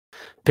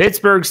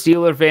Pittsburgh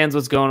Steelers fans,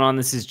 what's going on?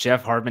 This is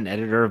Jeff Hartman,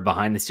 editor of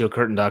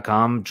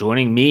BehindTheSteelCurtain.com.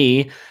 Joining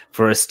me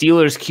for a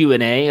Steelers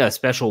Q&A, a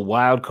special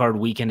Wild Card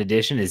Weekend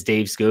edition, is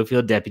Dave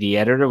Schofield, deputy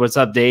editor. What's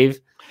up, Dave?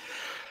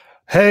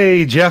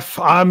 Hey, Jeff.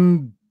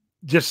 I'm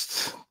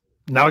just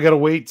now I got to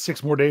wait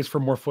 6 more days for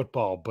more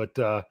football, but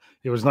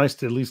it was nice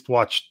to at least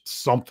watch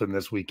something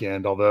this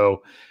weekend,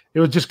 although it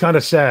was just kind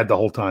of sad the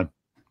whole time.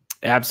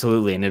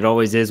 Absolutely, and it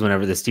always is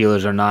whenever the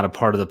Steelers are not a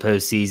part of the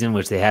postseason,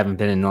 which they haven't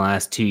been in the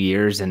last 2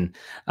 years. And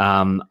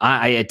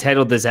I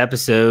titled this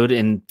episode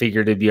and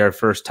figured it'd be our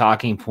first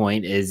talking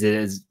point. As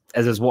I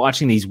was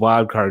watching these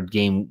wild card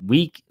weekend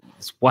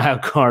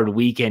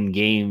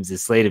games, the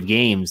slate of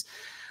games,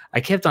 I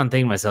kept on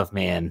thinking to myself,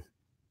 man,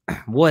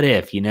 what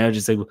if,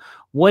 just like,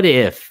 what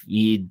if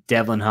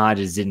Devlin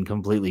Hodges didn't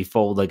completely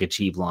fold like a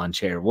cheap lawn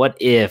chair? What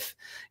if,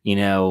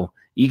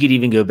 you could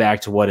even go back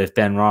to what if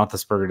Ben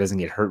Roethlisberger doesn't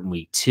get hurt in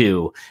week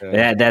 2.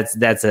 Yeah.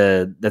 That's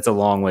a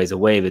long ways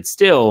away, but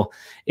still,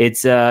 it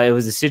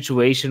was a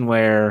situation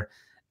where,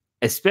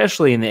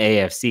 especially in the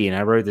AFC, and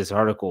I wrote this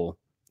article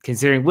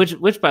considering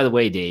which by the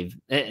way, Dave,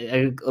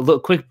 a little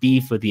quick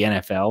beef with the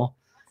NFL.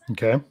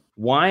 Okay,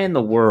 why in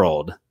the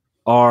world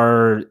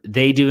are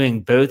they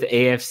doing both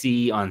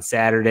AFC on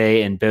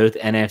Saturday and both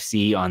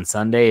NFC on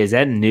Sunday? Is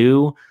that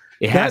new?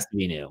 It has to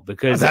be new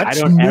because that's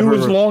I don't new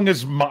as long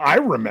as I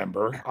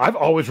remember. I've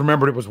always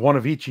remembered it was one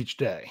of each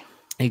day.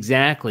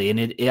 Exactly,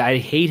 and I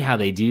hate how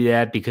they do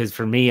that because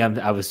for me,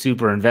 I was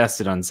super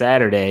invested on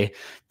Saturday,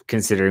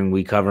 considering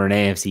we cover an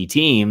AFC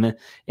team,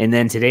 and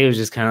then today was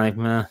just kind of like,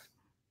 meh,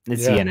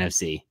 it's the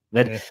NFC.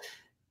 But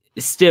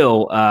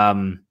still,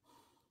 I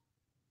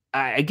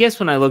guess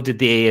when I looked at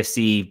the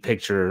AFC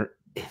picture,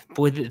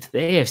 boy, the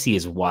AFC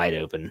is wide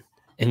open.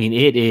 I mean,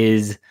 it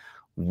is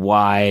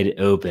wide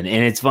open.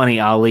 And it's funny,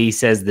 Ali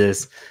says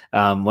this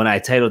when I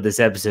titled this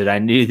episode, I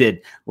knew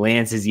that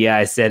Lance's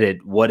I said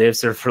it, what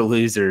ifs are for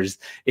losers,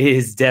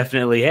 is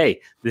definitely,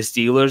 hey, the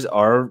Steelers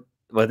are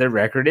what their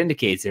record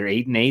indicates. They're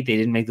 8-8. They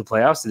didn't make the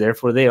playoffs, so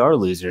therefore they are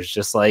losers,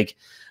 just like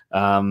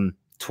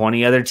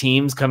 20 other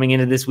teams coming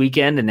into this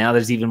weekend, and now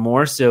there's even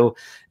more. So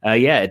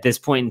at this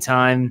point in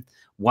time,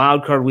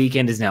 Wild Card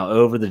Weekend is now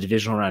over. The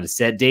divisional round is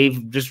set.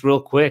 Dave, just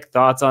real quick,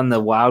 thoughts on the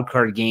Wild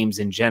Card games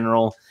in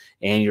general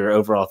and your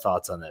overall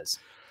thoughts on those.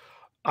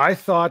 I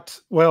thought,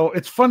 well,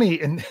 it's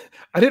funny, and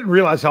I didn't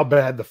realize how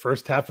bad the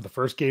first half of the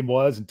first game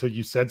was until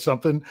you said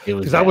something,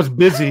 because I was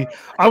busy.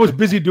 I was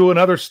busy doing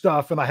other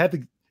stuff, and I had to,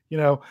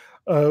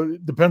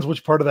 depends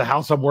which part of the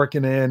house I'm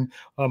working in.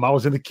 I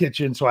was in the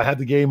kitchen, so I had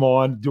the game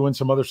on, doing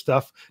some other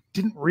stuff.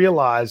 Didn't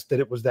realize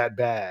that it was that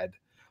bad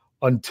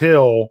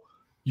until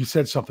you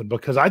said something,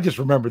 because I just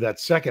remember that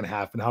second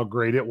half and how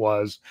great it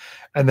was.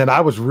 And then I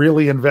was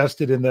really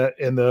invested in the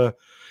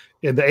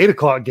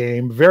 8:00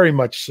 game, very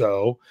much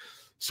so.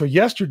 So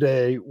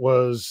yesterday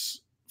was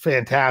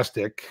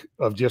fantastic,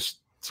 of just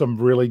some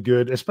really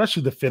good,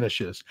 especially the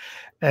finishes.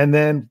 And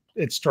then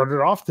it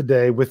started off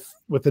today with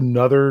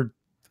another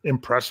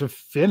impressive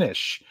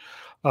finish,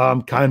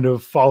 kind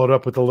of followed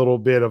up with a little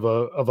bit of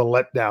a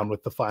letdown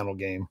with the final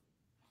game.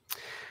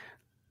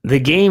 The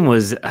game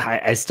was,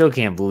 I still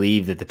can't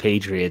believe that the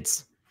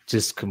Patriots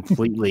just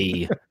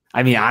completely,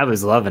 I mean, I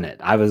was loving it.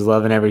 I was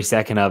loving every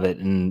second of it,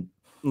 and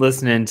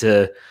listening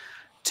to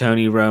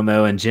Tony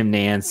Romo and Jim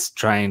Nantz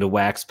trying to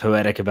wax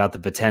poetic about the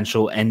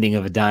potential ending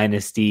of a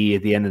dynasty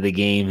at the end of the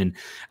game. And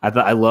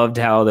I loved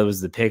how there was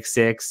the pick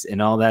six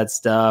and all that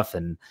stuff.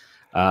 And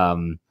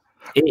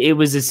it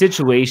was a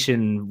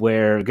situation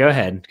where, go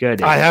ahead.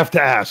 I have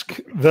to ask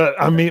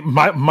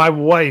my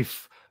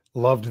wife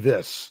loved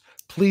this.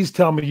 Please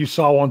tell me you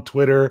saw on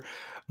Twitter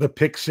the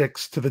pick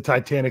six to the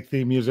Titanic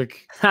theme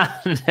music. No,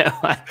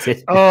 I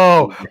didn't.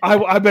 Oh,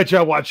 I bet you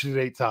I watched it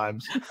 8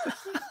 times.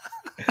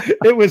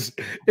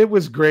 It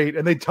was great,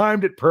 and they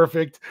timed it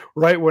perfect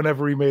right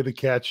whenever he made the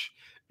catch.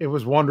 It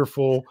was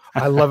wonderful.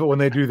 I love it when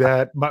they do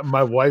that.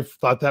 My wife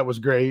thought that was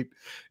great.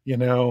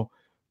 That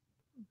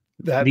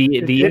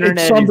the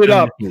internet summed it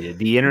up.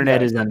 The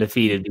internet is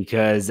undefeated,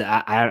 because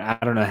I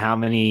don't know how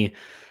many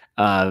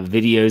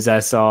videos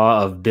I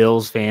saw of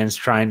Bills fans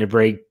trying to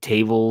break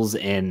tables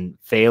and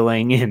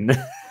failing, and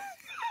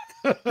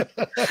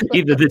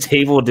either the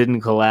table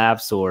didn't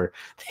collapse or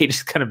they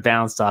just kind of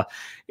bounced off.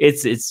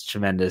 It's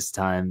tremendous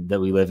time that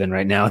we live in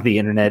right now, the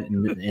internet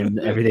and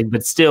everything.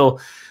 But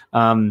still,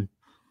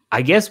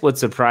 I guess what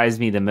surprised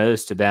me the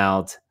most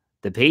about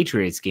the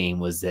Patriots game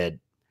was that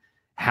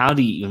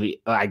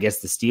I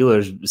guess the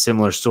Steelers,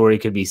 similar story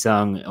could be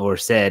sung or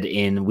said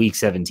in week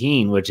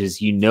 17, which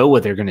is,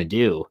 what they're going to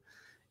do.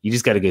 You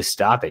just got to go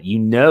stop it.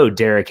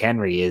 Derrick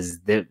Henry is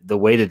the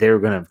way that they were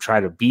going to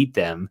try to beat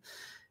them.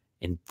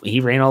 And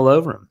he ran all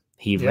over him.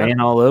 Ran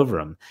all over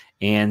him.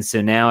 And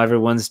so now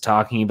everyone's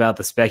talking about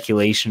the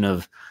speculation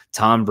of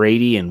Tom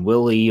Brady, and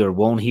will he or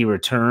won't he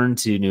return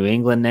to New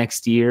England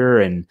next year?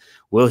 And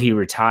will he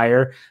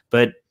retire?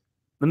 But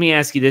let me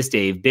ask you this,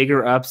 Dave.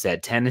 Bigger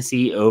upset,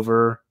 Tennessee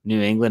over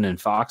New England and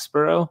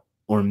Foxborough,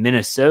 or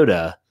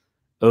Minnesota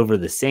over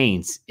the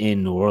Saints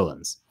in New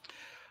Orleans?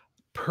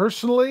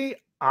 Personally,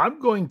 I'm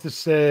going to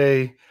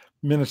say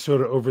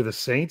Minnesota over the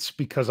Saints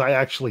because I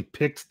actually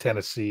picked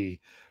Tennessee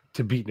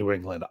to beat New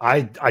England.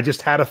 I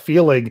just had a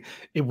feeling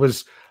it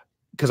was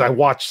because I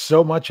watched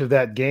so much of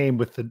that game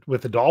with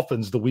the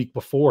Dolphins the week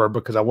before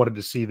because I wanted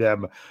to see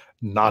them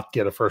not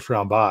get a first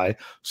round bye.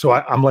 So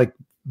I'm like,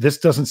 this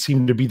doesn't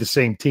seem to be the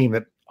same team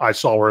that I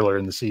saw earlier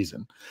in the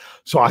season.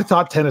 So I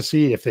thought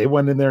Tennessee, if they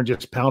went in there and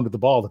just pounded the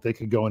ball, that they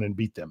could go in and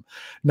beat them.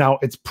 Now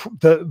it's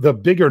the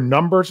bigger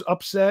numbers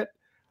upset.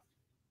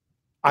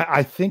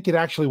 I think it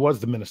actually was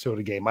the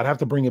Minnesota game. I'd have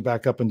to bring it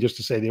back up and just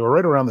to say they were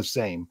right around the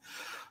same.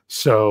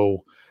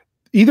 So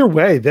either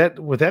way, that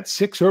with that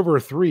 6 over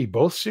a 3,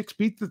 both 6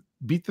 beat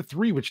the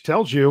 3, which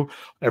tells you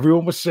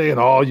everyone was saying,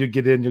 "Oh, you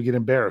get in, you'll get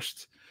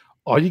embarrassed."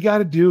 All you got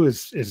to do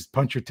is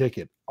punch your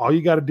ticket. All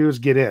you got to do is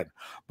get in,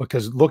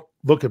 because look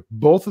at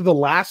both of the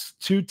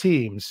last 2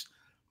 teams,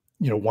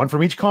 one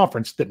from each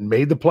conference that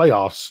made the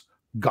playoffs,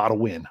 got to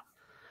win.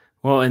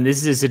 Well, and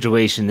this is a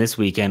situation this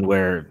weekend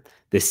where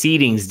the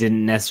seedings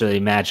didn't necessarily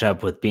match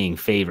up with being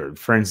favored.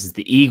 For instance,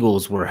 the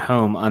Eagles were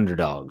home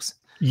underdogs.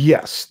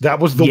 Yes, that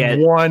was the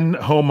one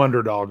home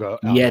underdog.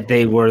 Yet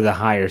they were the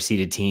higher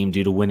seeded team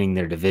due to winning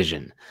their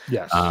division.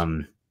 Yes.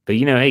 But,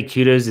 hey,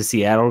 kudos to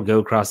Seattle. Go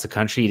across the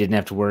country. You didn't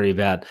have to worry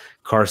about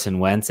Carson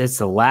Wentz. It's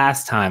the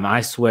last time,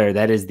 I swear,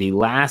 that is the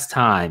last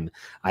time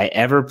I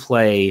ever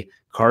play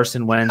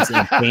Carson Wentz in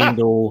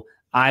FanDuel.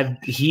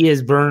 He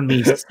has burned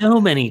me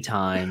so many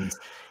times.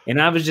 And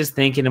I was just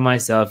thinking to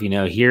myself,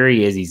 here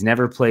he is. He's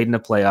never played in a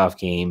playoff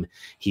game.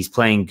 He's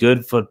playing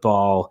good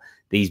football.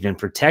 He's been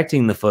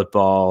protecting the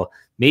football.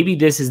 Maybe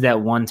this is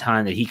that one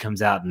time that he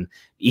comes out, and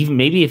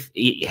even if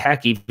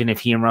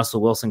he and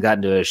Russell Wilson got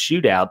into a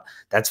shootout,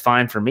 that's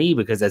fine for me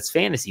because that's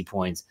fantasy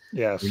points.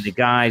 Yes. And the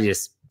guy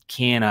just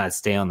cannot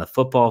stay on the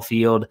football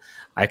field.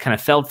 I kind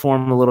of felt for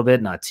him a little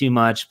bit, not too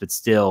much, but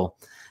still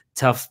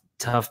tough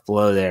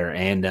blow there.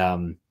 And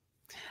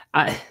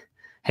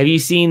have you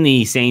seen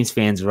the Saints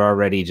fans are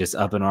already just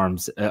up in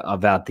arms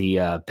about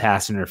the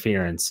pass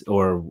interference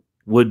or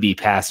would-be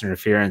pass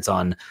interference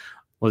on it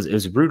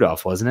was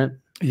Rudolph, wasn't it?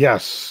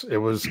 Yes, it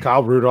was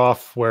Kyle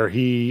Rudolph where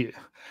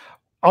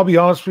I'll be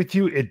honest with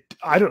you,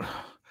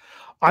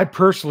 I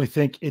personally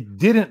think it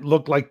didn't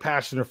look like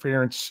pass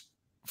interference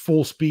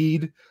full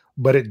speed,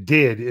 but it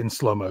did in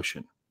slow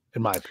motion,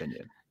 in my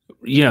opinion.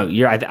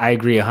 I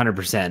agree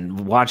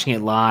 100%. Watching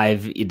it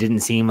live, it didn't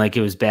seem like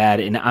it was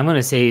bad. And I'm going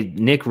to say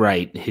Nick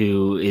Wright,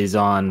 who is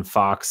on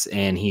Fox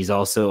and he's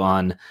also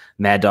on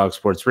Mad Dog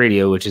Sports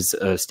Radio, which is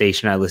a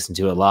station I listen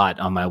to a lot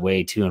on my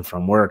way to and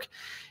from work.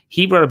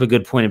 He brought up a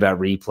good point about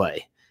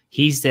replay.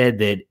 He said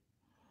that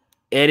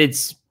at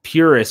its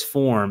purest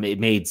form, it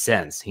made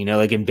sense.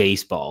 Like in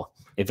baseball,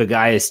 if a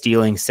guy is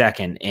stealing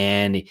second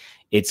and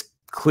it's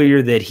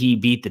clear that he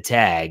beat the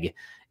tag,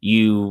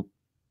 you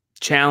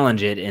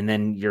challenge it and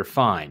then you're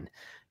fine.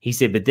 He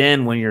said, but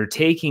then when you're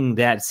taking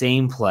that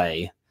same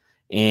play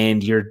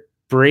and you're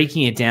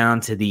breaking it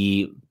down to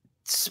the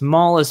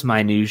smallest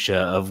minutia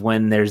of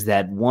when there's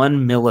that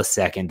 1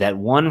 millisecond, that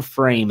one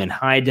frame in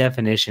high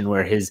definition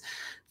where his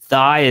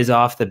thigh is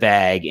off the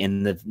bag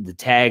and the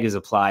tag is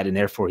applied and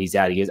therefore he's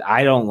out. He goes,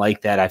 I don't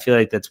like that. I feel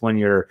like that's when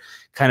you're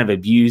kind of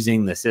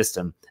abusing the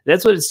system.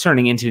 That's what it's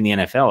turning into in the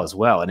NFL as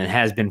well. And it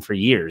has been for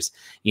years.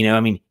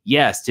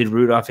 Yes, did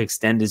Rudolph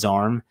extend his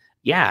arm?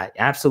 Yeah,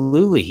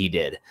 absolutely he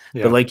did.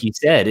 Yeah. But like you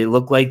said, it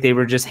looked like they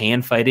were just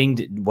hand fighting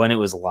when it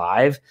was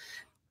live.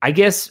 I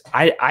guess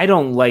I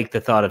don't like the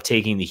thought of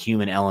taking the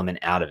human element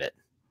out of it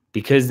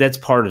because that's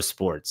part of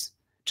sports.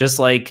 Just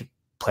like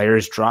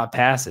players drop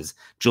passes.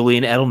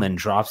 Julian Edelman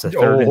drops a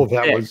third. Oh,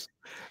 that was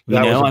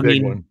a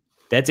big one.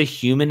 That's a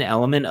human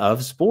element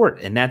of sport.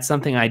 And that's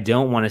something I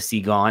don't want to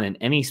see gone in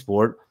any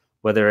sport,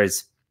 whether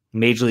it's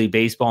Major League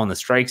Baseball in the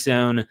strike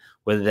zone,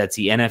 whether that's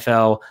the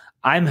NFL.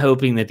 I'm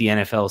hoping that the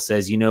NFL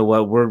says, you know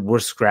what, we're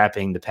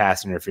scrapping the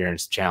pass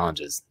interference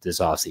challenges this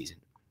offseason.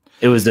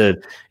 It was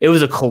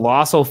a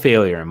colossal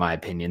failure, in my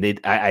opinion.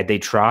 They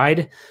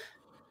tried.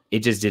 It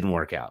just didn't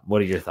work out.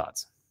 What are your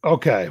thoughts?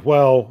 Okay,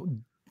 well,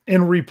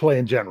 in replay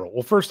in general.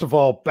 Well, first of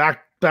all,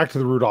 back to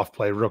the Rudolph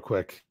play real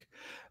quick.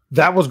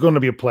 That was going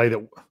to be a play that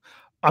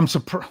I'm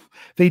surprised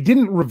they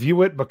didn't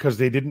review it because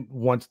they didn't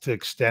want to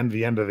extend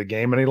the end of the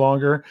game any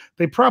longer.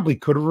 They probably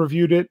could have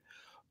reviewed it,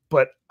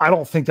 but I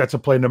don't think that's a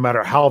play, no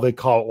matter how they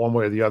call it one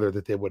way or the other,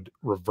 that they would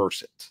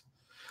reverse it.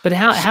 But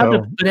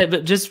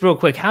but just real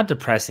quick, how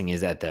depressing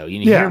is that though?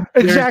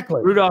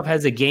 Exactly. Rudolph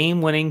has a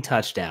game-winning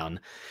touchdown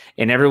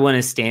and everyone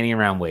is standing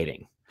around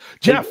waiting.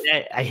 Jeff,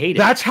 I hate it.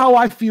 That's how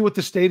I feel with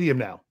the stadium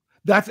now.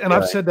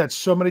 I've said that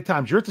so many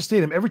times. You're at the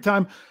stadium every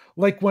time,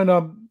 like when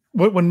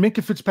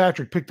Minkah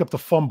Fitzpatrick picked up the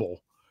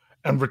fumble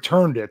and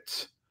returned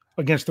it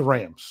against the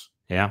Rams.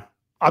 Yeah.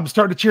 I'm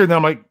starting to cheer, and then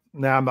I'm like,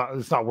 nah, I'm not.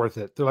 It's not worth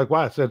it. They're like,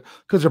 why? I said,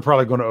 because they're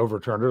probably going to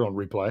overturn it on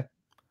replay.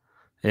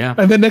 Yeah.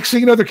 And then next thing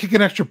you know, they're kicking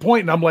an extra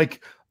point, and I'm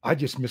like, I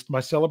just missed my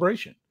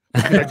celebration.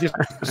 I just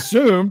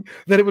assumed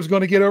that it was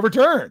going to get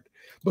overturned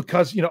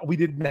because we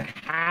didn't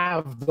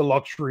have the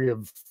luxury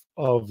of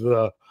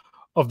the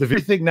video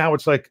thing. Now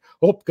it's like,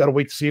 got to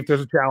wait to see if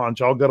there's a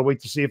challenge. I'll got to wait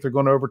to see if they're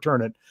going to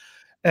overturn it,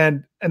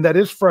 and that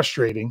is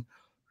frustrating.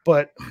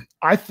 But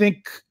I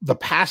think the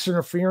pass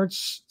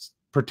interference,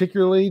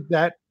 particularly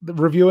that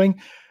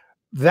reviewing,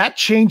 that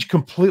changed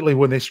completely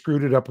when they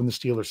screwed it up in the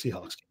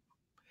Steelers-Seahawks game.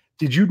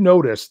 Did you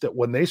notice that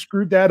when they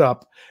screwed that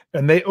up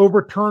and they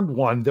overturned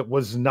one that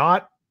was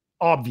not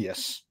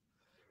obvious,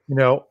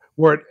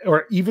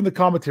 or even the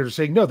commentators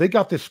saying, no, they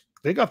got this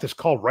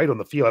call right on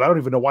the field. I don't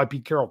even know why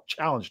Pete Carroll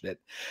challenged it.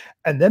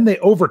 And then they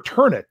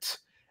overturn it.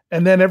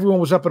 And then everyone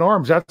was up in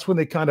arms. That's when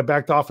they kind of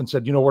backed off and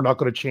said, we're not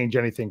going to change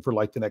anything for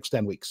like the next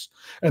 10 weeks.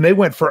 And they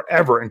went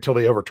forever until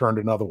they overturned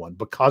another one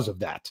because of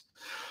that.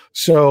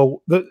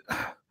 So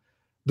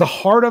the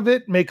heart of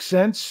it makes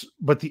sense,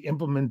 but the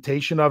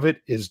implementation of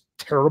it is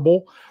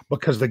terrible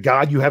because the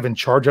guy you have in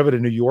charge of it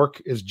in New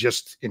York is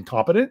just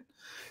incompetent,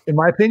 in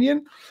my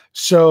opinion.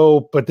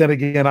 So, but then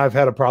again, I've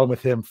had a problem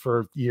with him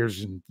for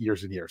years and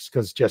years and years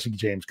because Jesse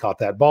James caught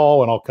that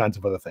ball and all kinds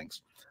of other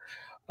things.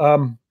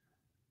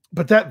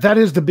 But that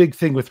is the big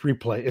thing with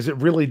replay, is it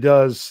really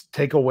does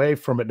take away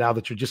from it now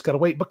that you just got to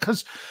wait,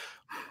 because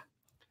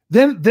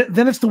then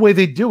it's the way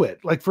they do it.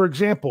 Like, for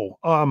example,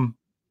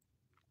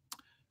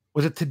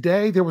 was it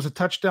today there was a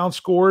touchdown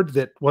scored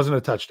that wasn't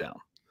a touchdown?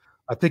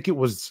 I think it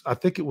was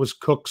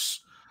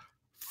Cook's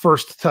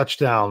first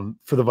touchdown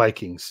for the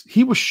Vikings.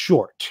 He was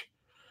short,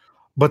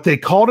 but they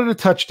called it a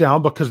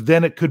touchdown because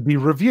then it could be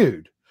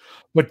reviewed.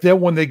 But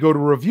then when they go to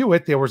review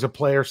it, there was a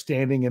player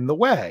standing in the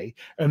way,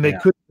 and they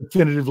couldn't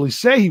definitively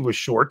say he was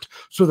short,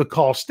 so the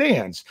call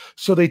stands.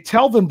 So they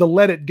tell them to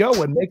let it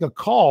go and make a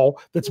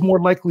call that's more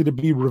likely to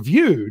be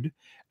reviewed,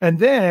 and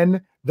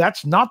then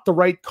that's not the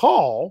right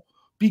call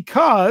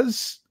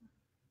because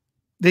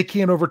they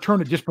can't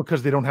overturn it just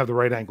because they don't have the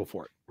right angle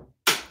for it.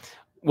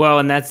 Well,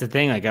 and that's the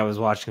thing. Like, I was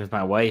watching with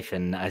my wife,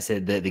 and I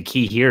said that the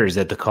key here is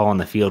that the call on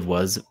the field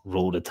was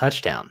ruled a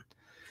touchdown.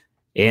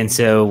 And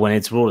so when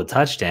it's ruled a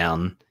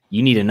touchdown,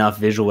 you need enough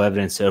visual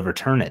evidence to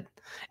overturn it.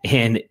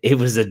 And it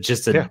was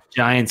just a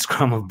giant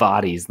scrum of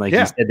bodies. Like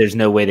you said, there's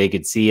no way they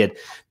could see it.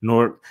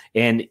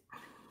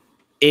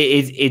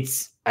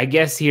 It's I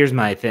guess here's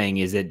my thing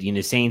is that,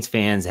 Saints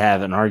fans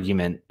have an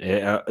argument. They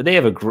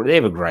have a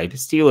gripe.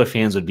 Steeler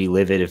fans would be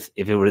livid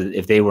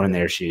if they were in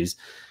their shoes.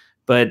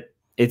 But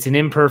it's an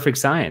imperfect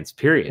science,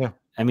 period. Yeah.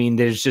 I mean,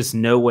 there's just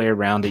no way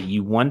around it.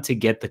 You want to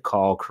get the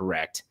call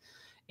correct.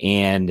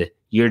 And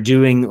you're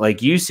doing,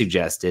 like you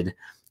suggested,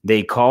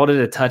 they called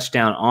it a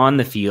touchdown on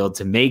the field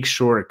to make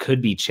sure it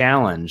could be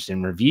challenged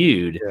and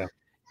reviewed. Yeah.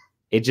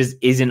 It just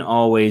isn't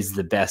always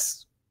the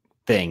best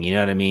thing. You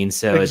know what I mean?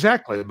 So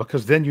exactly,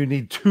 because then you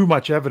need too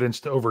much evidence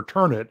to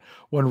overturn it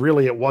when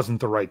really it wasn't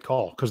the right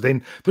call. Because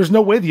then there's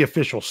no way the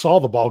official saw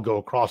the ball go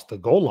across the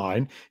goal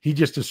line. He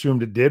just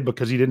assumed it did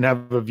because he didn't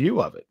have a view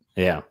of it.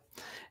 Yeah.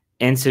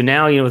 And so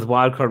now, with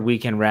Wild Card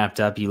Weekend wrapped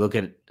up, you look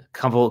at a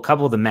couple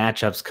of the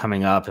matchups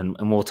coming up, and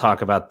we'll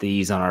talk about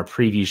these on our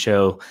preview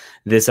show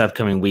this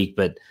upcoming week.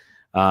 But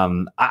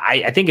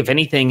I think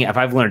if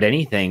I've learned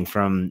anything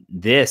from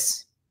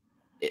this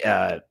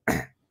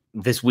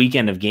this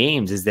weekend of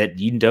games, is that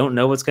you don't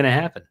know what's going to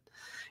happen.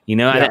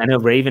 I know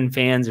Raven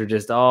fans are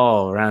just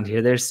all around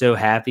here. They're so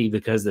happy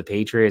because the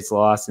Patriots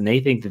lost, and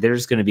they think that they're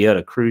just going to be able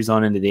to cruise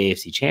on into the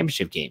AFC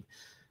Championship game.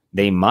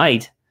 They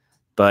might,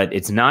 but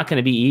it's not going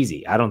to be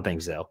easy. I don't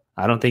think so.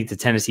 I don't think the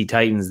Tennessee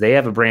Titans, they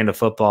have a brand of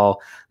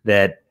football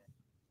that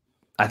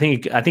I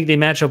think they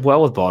match up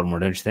well with Baltimore,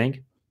 don't you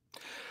think?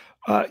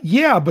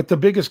 Yeah, but the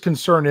biggest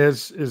concern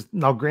is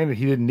now, granted,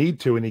 he didn't need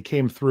to, and he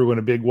came through in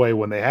a big way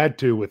when they had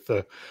to with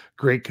the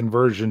great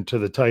conversion to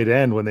the tight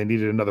end when they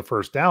needed another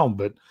first down.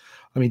 But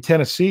I mean,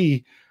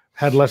 Tennessee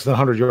had less than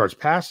 100 yards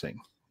passing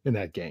in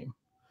that game.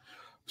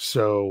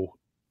 So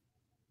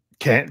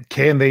can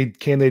they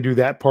do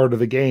that part of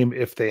the game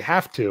if they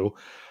have to?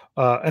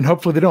 And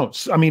hopefully they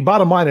don't. I mean,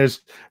 bottom line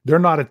is they're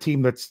not a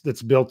team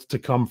that's built to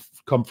come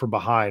from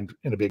behind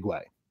in a big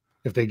way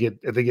if they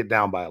get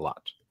down by a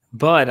lot.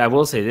 But I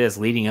will say this,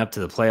 leading up to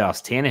the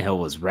playoffs, Tannehill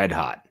was red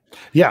hot.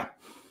 Yeah.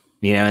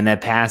 And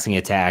that passing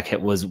attack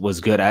was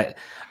good.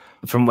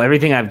 From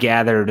everything I've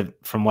gathered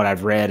from what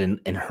I've read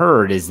and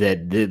heard is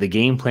that the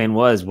game plan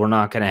was we're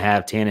not going to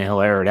have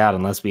Tannehill air it out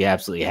unless we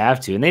absolutely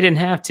have to. And they didn't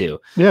have to.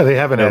 Yeah, they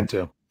haven't had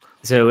to.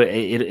 So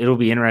it'll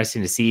be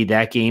interesting to see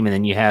that game. And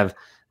then you have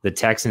the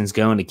Texans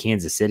going to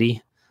Kansas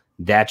City.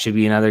 That should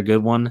be another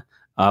good one.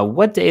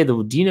 What day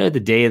do you know the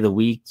day of the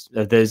week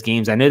of those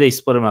games? I know they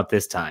split them up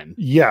this time.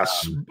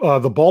 Yes.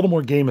 The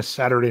Baltimore game is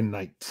Saturday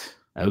night.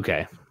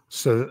 Okay.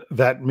 So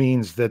that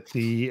means that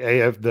the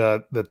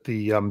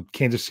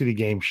Kansas City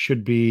game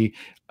should be,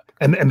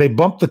 and they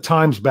bumped the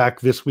times back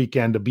this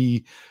weekend to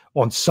be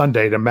on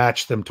Sunday to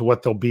match them to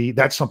what they'll be.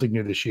 That's something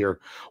new this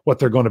year, what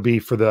they're going to be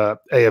for the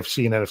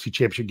AFC and NFC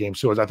championship game.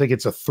 So I think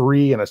it's a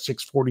 3 and a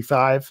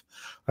 6:45,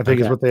 I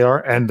think is what they are.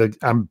 And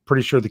I'm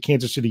pretty sure the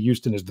Kansas City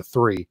Houston is the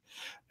 3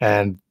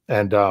 and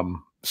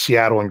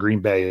Seattle and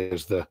Green Bay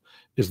is the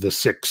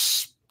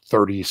 6:30,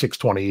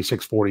 6:20,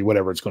 6:40,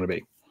 whatever it's going to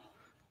be.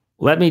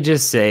 Let me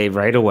just say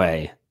right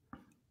away,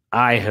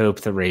 I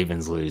hope the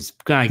Ravens lose.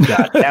 My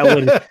God,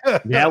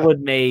 that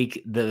would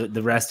make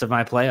the rest of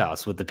my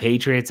playoffs with the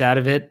Patriots out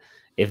of it.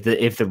 If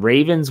the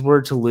Ravens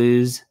were to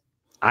lose,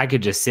 I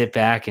could just sit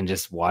back and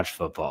just watch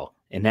football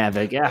and have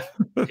like, yeah,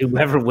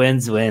 whoever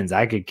wins.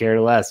 I could care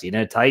less.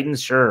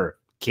 Titans, sure.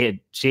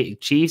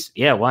 Chiefs,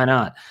 yeah, why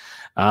not?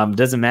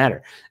 Doesn't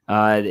matter.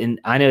 And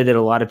I know that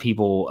a lot of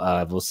people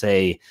will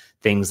say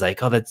things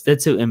like, "Oh,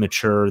 that's so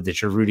immature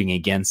that you're rooting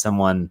against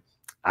someone."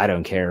 I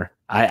don't care.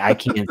 I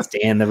can't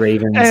stand the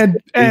Ravens.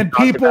 And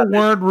people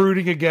weren't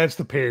rooting against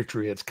the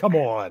Patriots. Come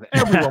on.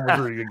 Everyone was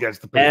rooting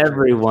against the Patriots.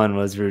 Everyone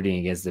was rooting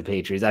against the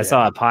Patriots. I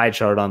saw a pie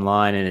chart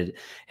online and it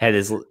had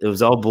it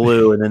was all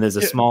blue. And then there's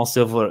a small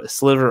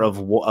sliver of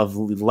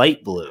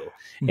light blue.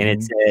 And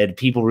it said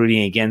people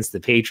rooting against the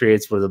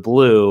Patriots were the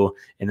blue.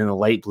 And then the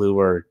light blue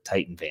were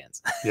Titan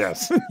fans.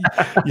 Yes.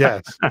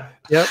 Yes.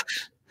 Yep.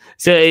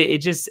 So it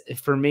just,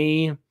 for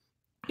me,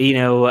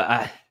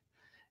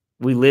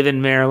 we live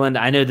in Maryland.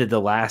 I know that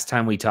the last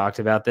time we talked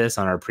about this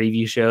on our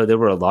preview show, there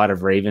were a lot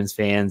of Ravens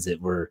fans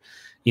that were,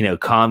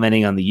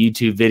 commenting on the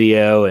YouTube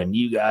video, and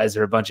you guys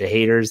are a bunch of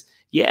haters.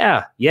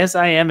 Yeah. Yes,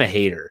 I am a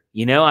hater.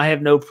 I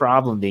have no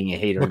problem being a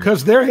hater.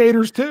 Because they're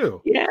haters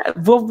too. Yeah.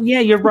 Well, yeah,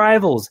 you're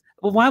rivals.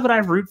 Well, why would I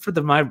root for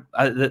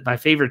my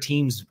favorite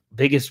team's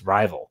biggest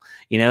rival?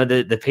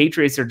 The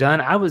Patriots are done.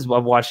 I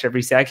watched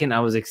every second. I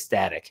was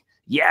ecstatic.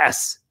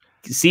 Yes.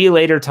 See you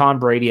later, Tom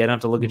Brady. I don't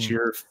have to look at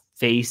your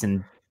face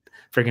and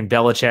freaking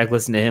Belichick,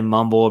 listen to him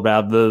mumble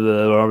about blah,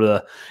 blah, blah, blah.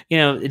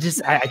 It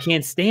just, I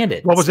can't stand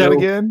it. What was that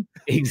again?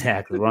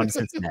 Exactly. We're on to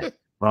Cincinnati.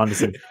 And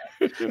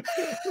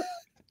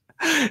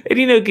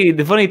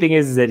the funny thing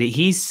is that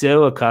he's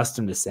so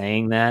accustomed to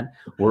saying that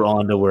we're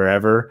on to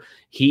wherever.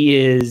 He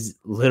is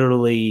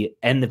literally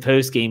in the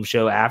post-game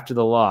show after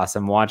the loss.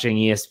 I'm watching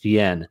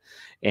ESPN,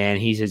 and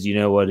he says, "You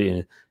know what?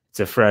 It's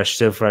so fresh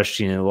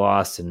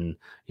loss, and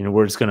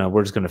we're just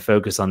gonna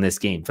focus on this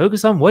game.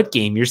 Focus on what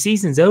game? Your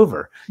season's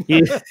over."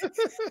 People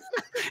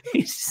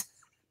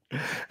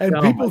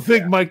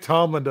think Mike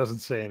Tomlin doesn't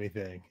say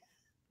anything.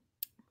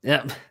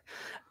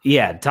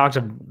 Yeah. Talk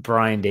to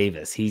Brian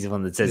Davis. He's the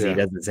one that says he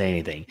doesn't say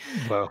anything.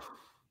 Well,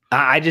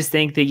 I just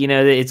think that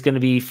that it's going to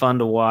be fun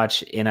to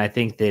watch, and I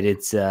think that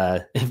it's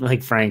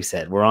like Frank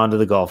said, we're on to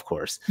the golf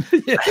course.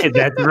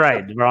 That's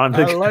right. We're on.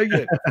 I like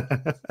it.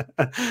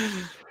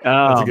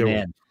 Oh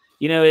man.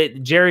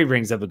 Jerry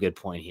brings up a good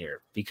point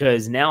here,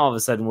 because now all of a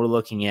sudden we're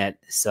looking at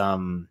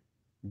some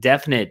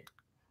definite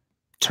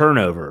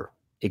turnover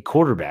at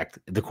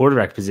the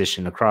quarterback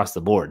position across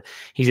the board.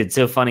 He said,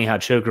 so funny how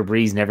Choker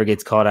Breeze never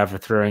gets caught out for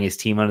throwing his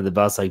team under the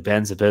bus like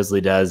Ben supposedly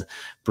does.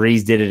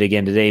 Breeze did it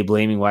again today,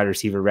 blaming wide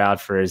receiver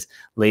route for his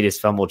latest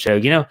fumble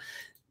choke.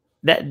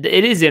 That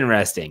it is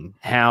interesting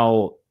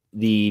how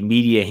the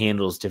media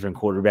handles different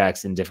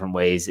quarterbacks in different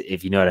ways,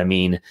 if you know what I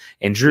mean.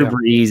 And Drew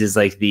Brees is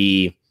like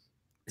the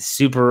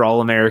super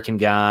all-American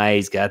guy.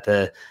 He's got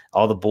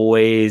all the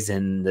boys,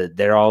 and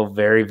they're all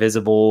very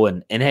visible.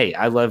 And hey,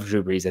 I love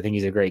Drew Brees. I think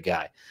he's a great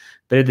guy.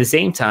 But at the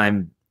same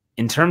time,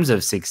 in terms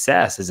of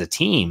success as a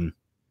team,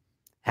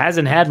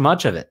 hasn't had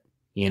much of it.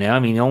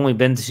 Only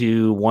been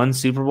to one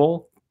Super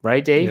Bowl,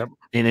 right, Dave? Yep.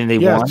 And then they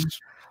won.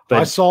 But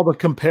I saw the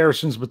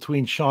comparisons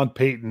between Sean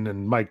Payton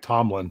and Mike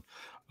Tomlin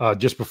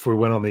just before we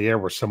went on the air,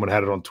 where someone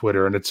had it on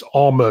Twitter, and it's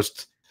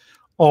almost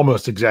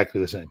exactly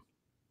the same.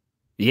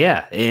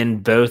 Yeah,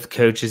 and both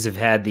coaches have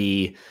had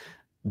the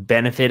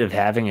benefit of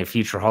having a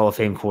future Hall of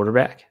Fame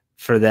quarterback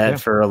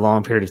for a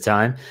long period of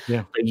time.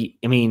 Yeah. But,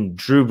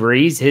 Drew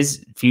Brees,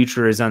 his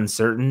future is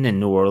uncertain in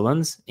New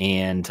Orleans,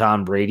 and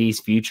Tom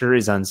Brady's future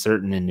is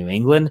uncertain in New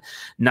England.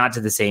 Not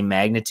to the same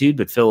magnitude,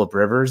 but Phillip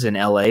Rivers in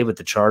LA with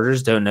the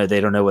Chargers they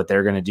don't know what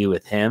they're going to do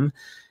with him.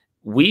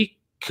 We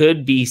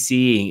could be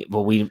seeing,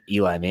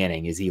 Eli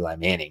Manning is Eli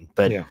Manning,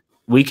 but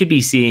we could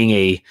be seeing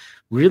a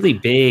really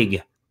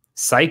big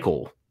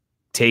cycle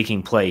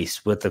taking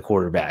place with the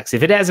quarterbacks.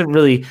 If it hasn't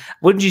really,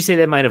 wouldn't you say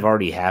that might have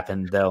already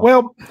happened though?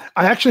 Well,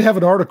 I actually have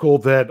an article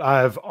that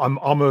I'm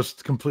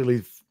almost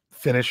completely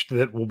finished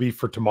that will be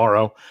for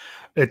tomorrow.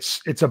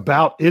 It's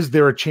about, is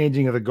there a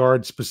changing of the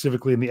guard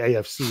specifically in the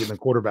AFC in the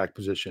quarterback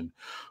position?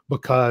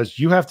 Because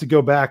you have to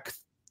go back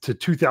to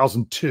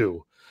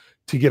 2002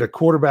 to get a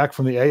quarterback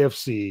from the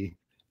AFC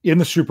in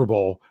the Super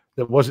Bowl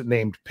that wasn't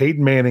named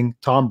Peyton Manning,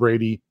 Tom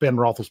Brady, Ben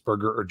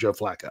Roethlisberger, or Joe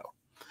Flacco.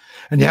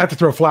 And you have to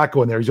throw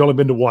Flacco in there. He's only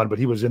been to one, but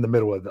he was in the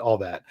middle of all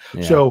that.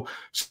 Yeah.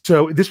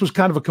 So this was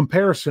kind of a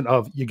comparison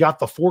of, you got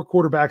the four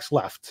quarterbacks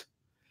left,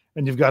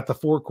 and you've got the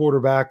four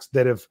quarterbacks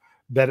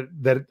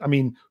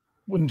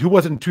who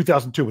was it in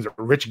 2002? Was it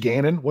Rich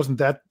Gannon? Wasn't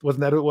that who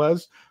it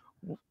was?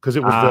 Because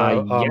it was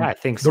I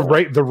think so.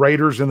 The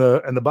Raiders and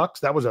the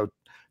Bucks. That was the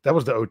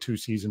 2002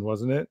 season,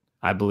 wasn't it?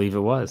 I believe it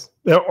was,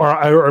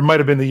 or it might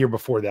have been the year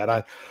before that.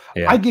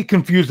 I get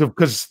confused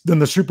because then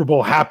the Super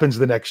Bowl happens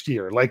the next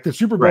year. Like the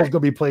Super Bowl is going to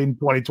be played in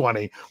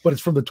 2020, but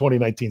it's from the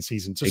 2019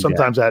 season. So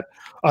sometimes that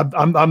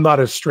I'm not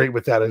as straight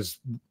with that as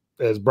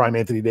Brian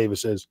Anthony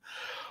Davis is.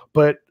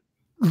 But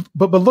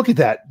look at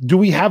that. Do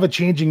we have a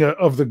changing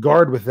of the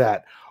guard with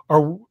that?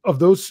 Of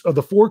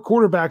the four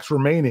quarterbacks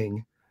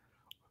remaining,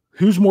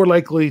 who's more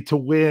likely to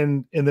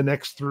win in the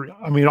next three?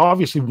 I mean,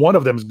 obviously one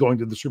of them is going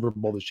to the Super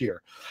Bowl this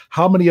year.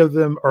 How many of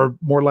them are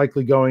more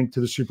likely going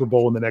to the Super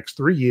Bowl in the next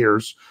 3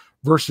 years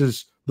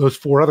versus those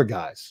 4 other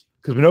guys.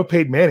 Because we know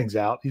Peyton Manning's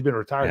out. He's been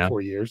retired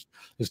 4 years.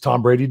 Is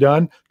Tom Brady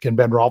done? Can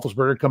Ben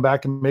Roethlisberger come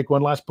back and make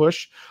one last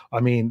push?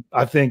 Is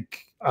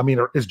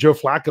Joe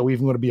Flacco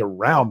even going to be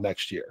around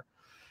next year?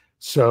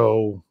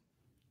 So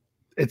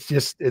it's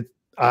just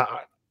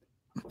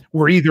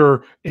we're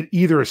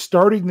either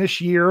starting this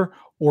year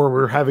or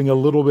we're having a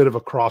little bit of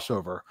a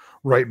crossover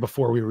right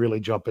before we really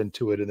jump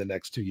into it in the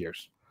next 2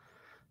 years.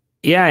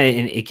 Yeah,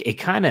 and it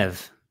kind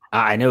of,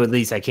 I know, at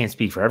least I can't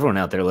speak for everyone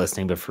out there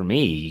listening, but for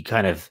me, you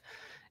kind of,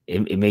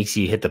 it makes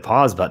you hit the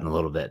pause button a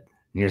little bit.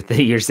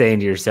 You're saying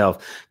to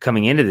yourself,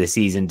 coming into the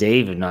season,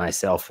 Dave and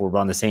myself were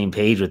on the same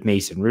page with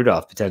Mason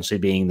Rudolph potentially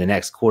being the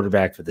next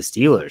quarterback for the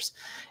Steelers,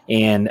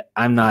 and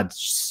I'm not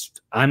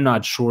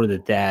sure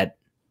that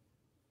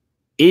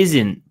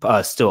isn't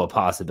still a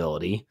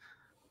possibility.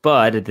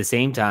 But at the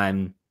same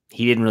time,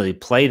 he didn't really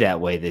play that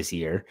way this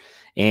year.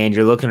 And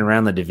you're looking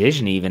around the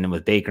division, even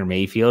with Baker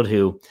Mayfield,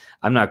 who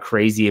I'm not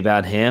crazy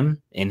about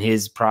him and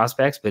his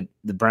prospects, but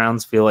the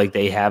Browns feel like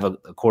they have a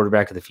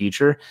quarterback of the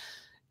future.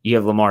 You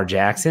have Lamar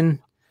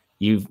Jackson.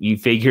 You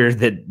figure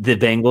that the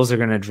Bengals are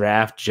going to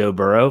draft Joe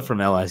Burrow from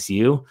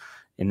LSU,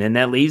 and then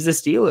that leaves the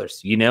Steelers.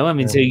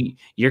 So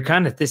you're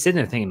kind of sitting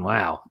there thinking,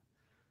 wow,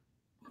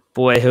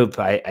 boy,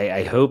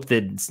 I hope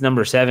that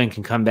number 7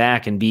 can come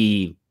back and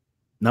be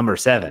number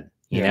 7,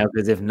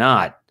 because if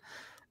not,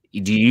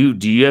 do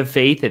you have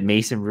faith that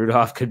Mason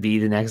Rudolph could be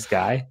the next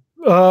guy?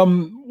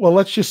 Well,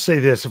 let's just say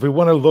this. If we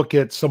want to look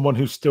at someone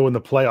who's still in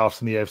the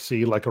playoffs in the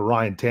AFC, like a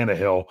Ryan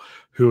Tannehill,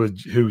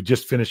 who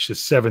just finished his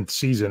 7th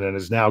season and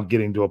is now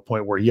getting to a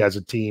point where he has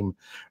a team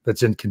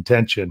that's in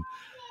contention,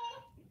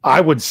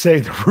 I would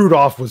say that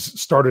Rudolph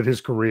started his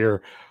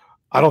career.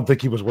 I don't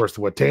think he was worse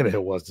than what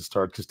Tannehill was to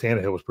start, because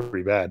Tannehill was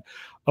pretty bad.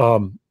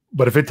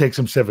 But if it takes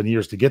him 7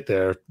 years to get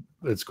there,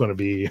 it's going to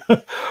be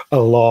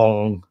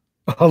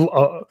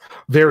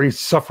very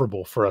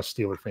sufferable for us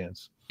Steeler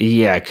fans.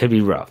 Yeah, it could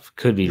be rough.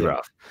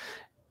 Rough.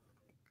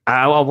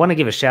 I want to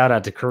give a shout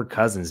out to Kirk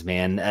Cousins,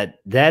 man.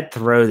 That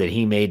throw that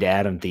he made to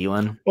Adam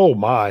Thielen. Oh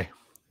my!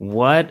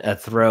 What a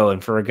throw!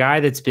 And for a guy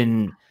that's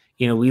been,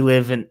 we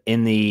live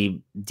in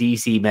the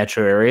DC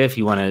metro area, if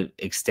you want to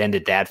extend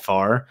it that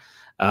far,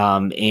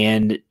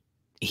 and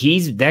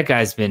that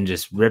guy's been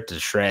just ripped to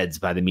shreds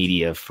by the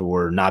media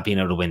for not being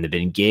able to win the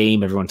big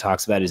game. Everyone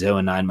talks about his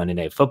 0-9 Monday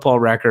Night Football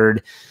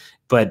record,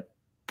 but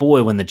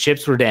boy, when the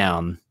chips were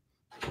down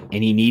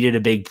and he needed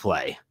a big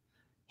play,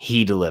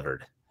 he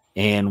delivered.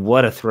 And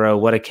what a throw,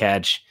 what a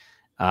catch.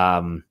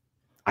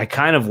 I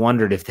kind of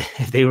wondered if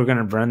they were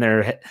going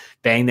to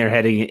bang their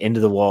head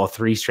into the wall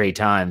 3 straight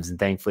times, and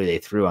thankfully they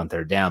threw on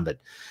 3rd down. But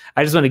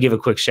I just want to give a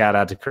quick shout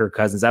out to Kirk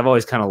Cousins. I've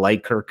always kind of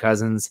liked Kirk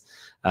Cousins.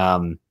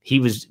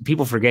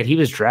 People forget he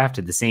was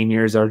drafted the same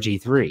year as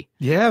RG3.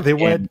 Yeah, they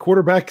went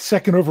quarterback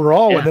 2nd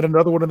overall, and then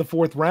another one in the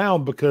 4th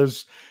round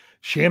because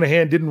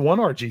Shanahan didn't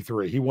want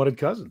RG3. He wanted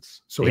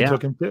Cousins, so he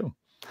took him too.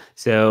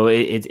 So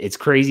it's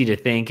crazy to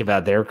think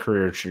about their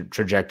career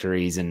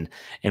trajectories and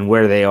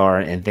where they are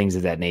and things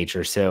of that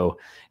nature. So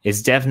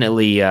it's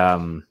definitely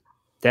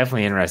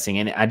interesting.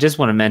 And I just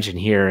want to mention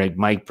here, like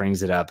Mike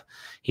brings it up.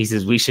 He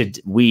says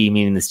we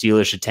meaning the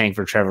Steelers should tank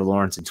for Trevor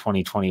Lawrence in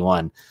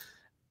 2021.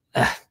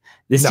 The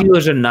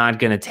Steelers are not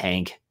going to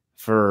tank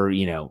for,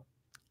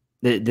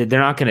 they're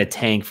not going to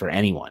tank for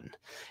anyone.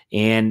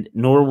 And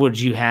nor would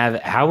you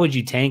how would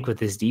you tank with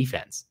this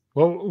defense?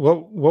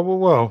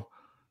 Whoa.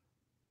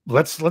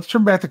 Let's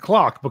turn back the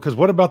clock, because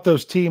what about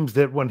those teams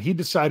that when he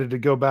decided to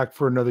go back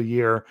for another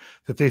year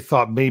that they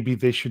thought maybe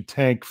they should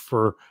tank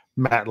for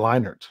Matt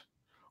Leinart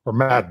or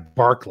Matt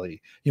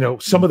Barkley?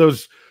 Some of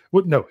those,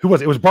 who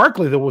was it? It was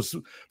Barkley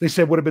they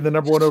said would have been the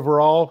number 1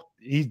 overall.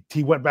 He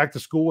went back to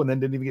school and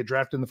then didn't even get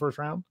drafted in the 1st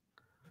round.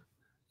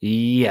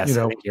 Yes,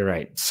 I think you're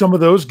right. Some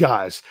of those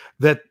guys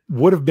that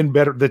would have been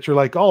better, that you're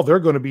like, oh, they're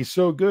going to be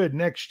so good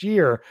next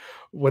year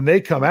when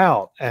they come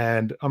out.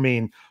 And I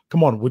mean,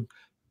 come on,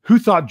 who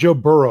thought Joe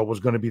Burrow was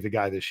going to be the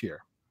guy this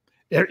year?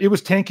 It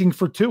was tanking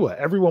for Tua.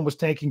 Everyone was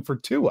tanking for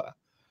Tua.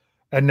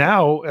 And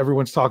now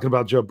everyone's talking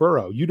about Joe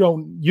Burrow. You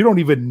don't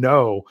even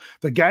know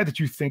the guy that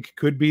you think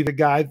could be the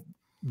guy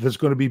that's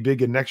going to be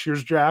big in next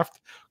year's draft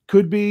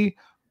could be,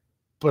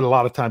 but a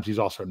lot of times he's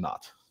also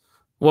not.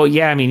 Well,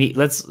 yeah, I mean,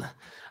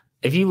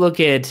 if you look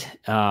at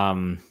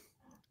who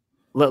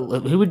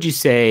would you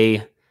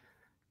say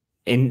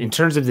in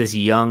terms of this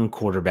young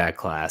quarterback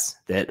class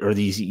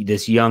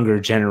this younger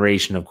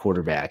generation of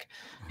quarterback,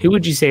 who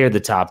would you say are the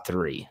top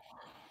 3?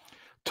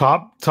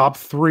 Top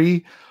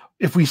 3.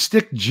 If we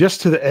stick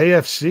just to the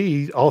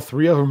AFC, all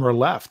 3 of them are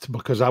left,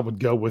 because I would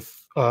go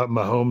with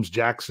Mahomes,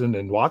 Jackson,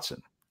 and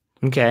Watson.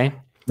 Okay.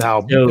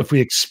 Now, if we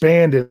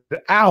expand it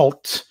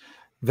out,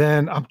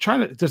 then I'm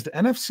trying to. Does the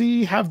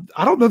NFC have?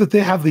 I don't know that they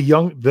have the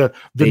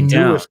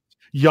newest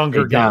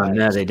younger guys.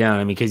 No, they don't. I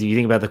mean, because if you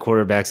think about the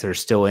quarterbacks that are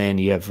still in,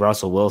 you have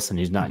Russell Wilson,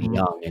 who's not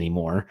young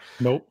anymore.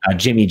 Nope.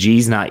 Jimmy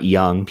G's not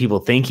young. People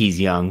think he's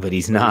young, but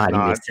he's not.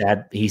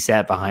 He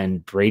sat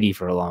behind Brady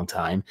for a long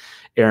time.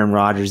 Aaron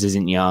Rodgers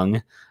isn't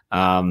young.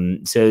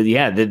 So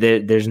yeah,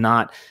 there's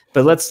not.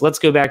 But let's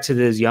go back to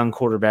those young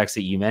quarterbacks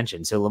that you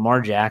mentioned. So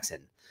Lamar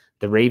Jackson.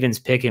 the Ravens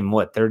pick him,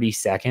 what,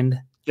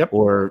 32nd? Yep.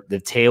 Or the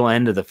tail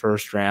end of the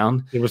first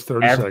round. It was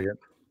 32nd.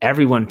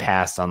 Everyone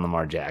passed on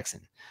Lamar Jackson.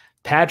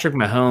 Patrick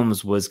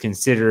Mahomes was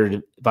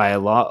considered by a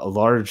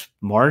large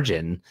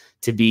margin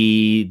to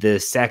be the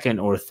second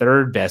or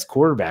third best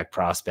quarterback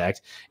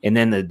prospect. And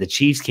then the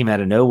Chiefs came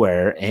out of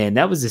nowhere. And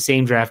that was the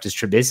same draft as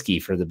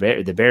Trubisky for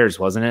the Bears,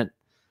 wasn't it?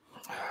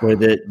 Where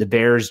the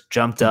Bears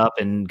jumped up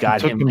and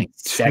got him like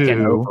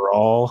second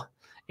overall.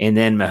 And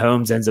then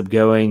Mahomes ends up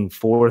going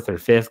fourth or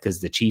fifth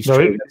because the Chiefs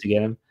traded up to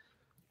get him.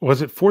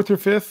 Was it fourth or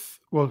fifth?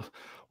 Well,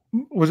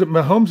 was it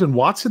Mahomes and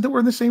Watson that were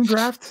in the same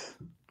draft?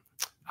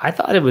 I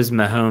thought it was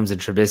Mahomes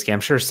and Trubisky. I'm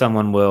sure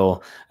someone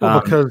will.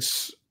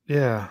 Because,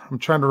 I'm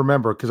trying to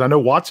remember because I know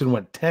Watson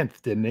went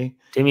 10th, didn't he?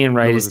 Damian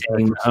Wright is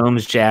saying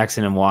Mahomes,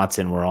 Jackson, and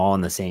Watson were all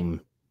in the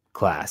same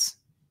class.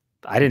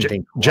 I didn't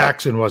think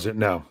Jackson wasn't.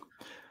 No,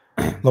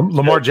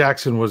 Lamar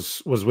Jackson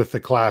was with the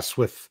class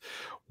with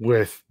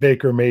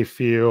Baker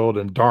Mayfield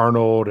and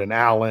Darnold and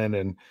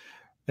Allen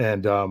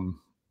and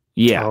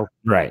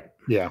right.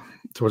 Yeah.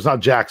 So it's not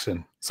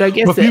Jackson. So I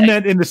guess if you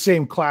meant in the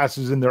same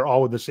classes and they're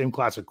all in the same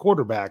class of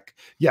quarterback,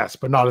 yes,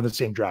 but not in the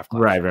same draft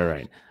class. Right.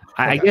 Okay.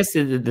 I guess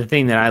the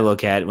thing that I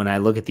look at when I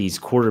look at these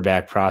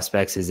quarterback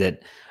prospects is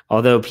that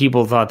although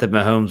people thought that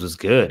Mahomes was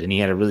good and he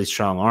had a really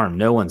strong arm,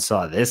 no one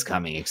saw this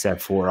coming except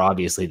for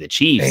obviously the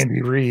Chiefs.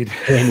 Andy Reid.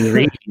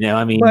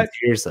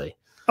 Seriously.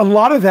 A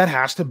lot of that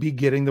has to be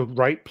getting the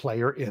right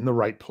player in the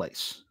right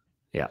place.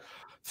 Yeah.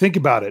 Think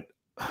about it.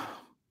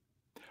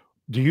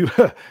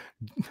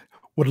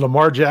 Would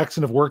Lamar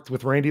Jackson have worked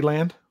with Randy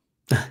Land?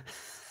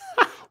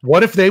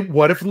 What if the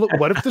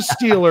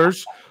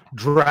Steelers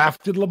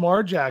drafted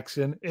Lamar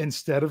Jackson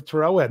instead of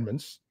Terrell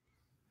Edmonds?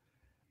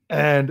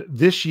 And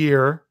this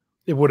year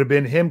it would have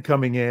been him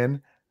coming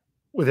in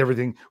with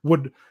everything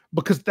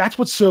because that's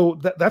what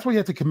you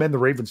have to commend the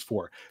Ravens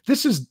for.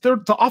 This is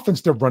the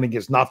offense they're running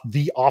is not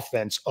the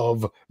offense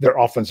of their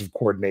offensive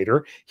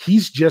coordinator.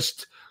 He's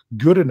just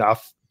good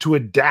enough to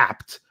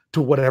adapt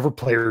to whatever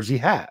players he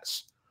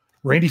has.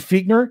 Randy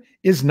Fichtner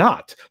is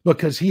not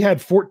because he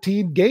had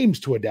 14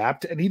 games to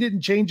adapt and he didn't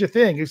change a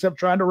thing except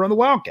trying to run the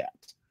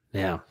Wildcats.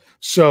 Yeah.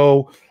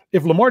 So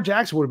if Lamar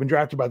Jackson would have been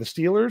drafted by the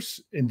Steelers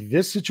in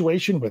this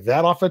situation with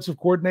that offensive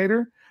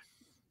coordinator,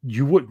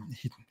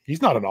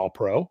 he's not an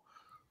all-pro.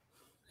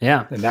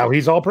 Yeah. And now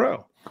he's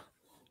all-pro.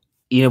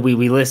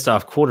 We list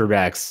off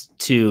quarterbacks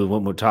too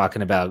when we're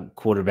talking about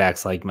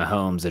quarterbacks like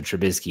Mahomes and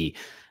Trubisky.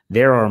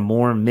 There are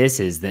more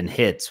misses than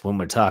hits when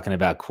we're talking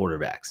about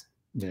quarterbacks.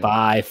 Yeah.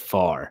 By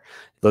far.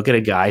 Look at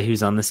a guy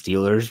who's on the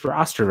Steelers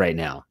roster right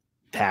now,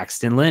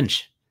 Paxton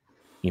Lynch,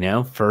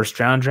 first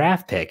round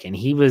draft pick. And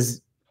he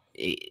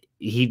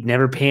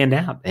never panned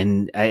out.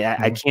 And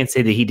I can't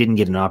say that he didn't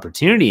get an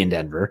opportunity in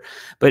Denver,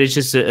 but it's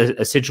just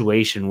a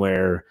situation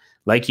where,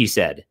 like you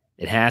said,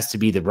 it has to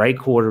be the right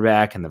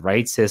quarterback and the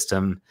right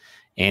system.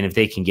 And if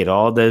they can get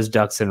all those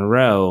ducks in a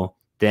row,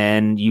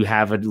 then you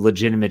have a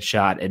legitimate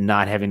shot at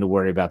not having to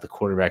worry about the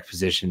quarterback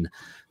position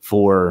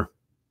for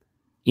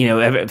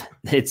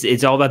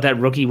it's all about that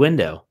rookie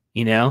window,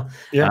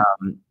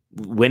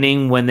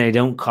 winning when they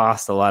don't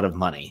cost a lot of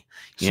money.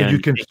 You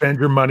can spend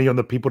your money on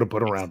the people to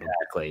put around them.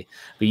 Exactly.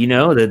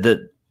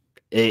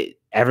 But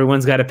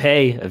everyone's got to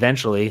pay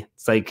eventually.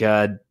 It's like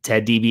Ted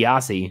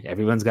DiBiase.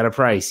 Everyone's got a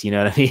price. You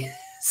know what I mean?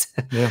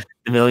 Yeah.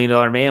 The $1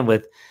 million man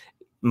with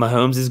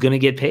Mahomes is going to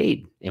get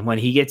paid. And when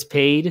he gets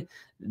paid,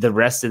 the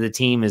rest of the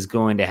team is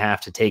going to have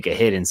to take a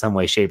hit in some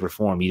way, shape, or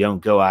form. You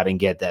don't go out and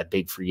get that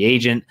big free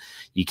agent.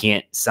 You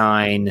can't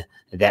sign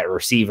that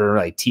receiver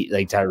like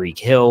Tyreek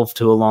Hill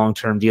to a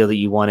long-term deal that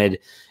you wanted.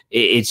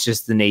 It's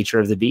just the nature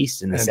of the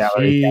beast and the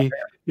salary. He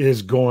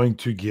is going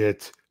to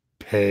get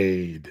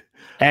paid.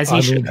 As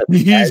he should.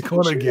 He's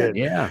going to get.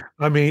 Yeah.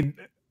 I mean,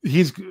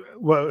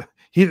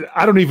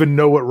 I don't even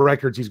know what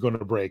records he's going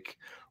to break,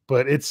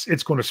 but it's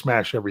going to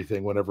smash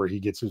everything whenever he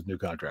gets his new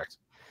contract.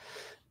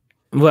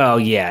 Well,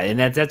 yeah, and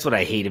that's what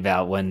I hate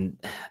about when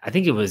I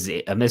think it was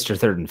a Mr.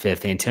 Third and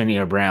Fifth,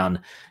 Antonio Brown,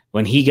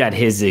 when he got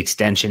his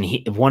extension.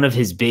 One of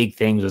his big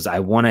things was I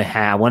want to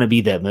have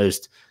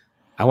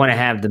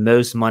the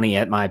most money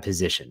at my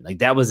position. Like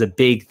that was a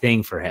big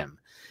thing for him,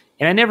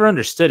 and I never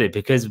understood it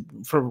because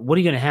for what are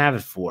you going to have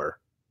it for?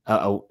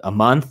 A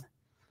month,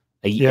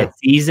 a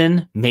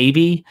season,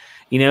 maybe.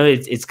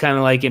 It's kind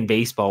of like in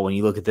baseball when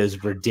you look at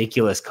those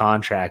ridiculous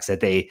contracts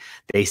that they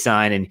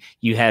sign, and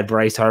you had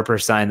Bryce Harper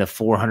sign the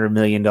 $400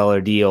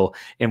 million deal,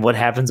 and what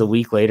happens a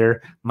week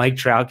later? Mike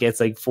Trout gets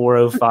like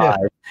 405,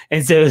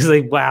 and so it was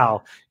like,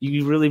 wow,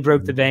 you really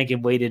broke the bank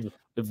and waited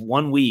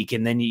 1 week,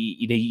 and then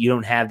you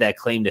don't have that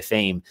claim to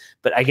fame.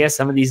 But I guess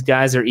some of these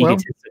guys are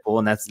egotistical,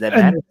 and that matters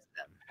to them.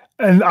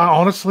 And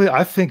honestly,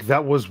 I think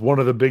that was one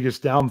of the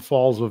biggest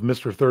downfalls of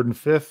Mr. Third and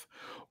Fifth.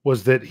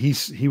 Was that he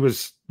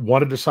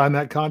wanted to sign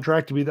that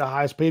contract to be the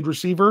highest paid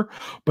receiver,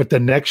 but the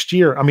next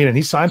year, and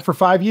he signed for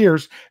 5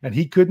 years, and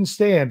he couldn't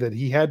stand that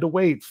he had to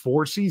wait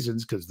 4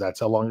 seasons because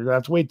that's how long you're gonna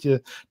have to wait till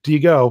you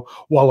go,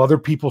 while other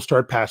people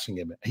start passing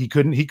him. He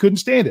couldn't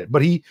stand it,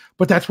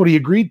 but that's what he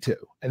agreed to,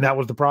 and that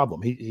was the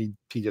problem. He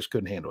just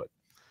couldn't handle it.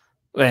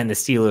 And the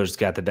Steelers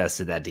got the best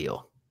of that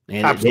deal.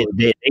 And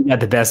they got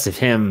the best of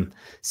him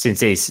since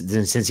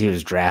he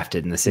was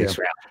drafted in the 6th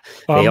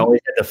round. They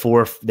always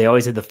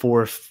had the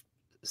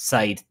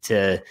foresight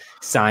to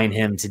sign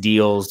him to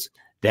deals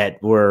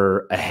that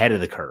were ahead of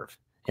the curve,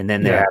 and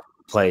then they have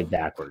to play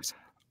backwards.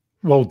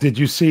 Well, did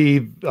you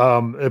see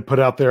it put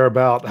out there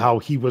about how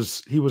he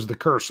was the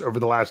curse over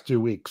the last 2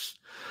 weeks,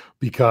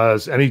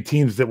 because any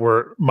teams that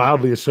were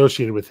mildly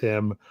associated with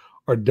him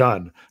are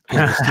done.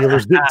 The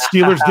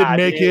Steelers didn't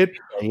make it.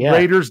 Yeah.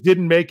 Raiders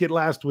didn't make it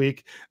last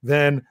week.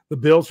 Then the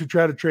Bills, who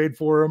tried to trade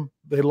for him,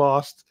 they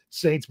lost.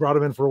 Saints brought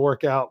him in for a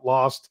workout,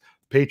 lost.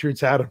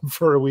 Patriots had him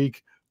for a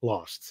week,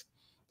 lost.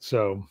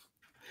 So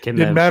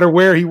didn't matter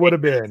where he would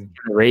have been. Can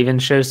the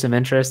Ravens show some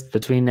interest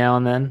between now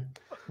and then?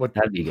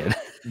 That'd be good.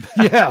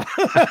 Yeah.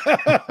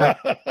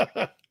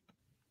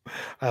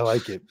 I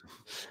like it.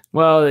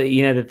 Well,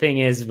 the thing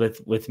is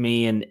with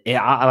me, and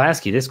I'll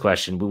ask you this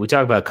question. We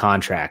talk about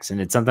contracts,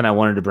 and it's something I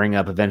wanted to bring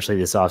up eventually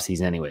this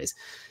offseason anyways.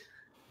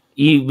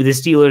 The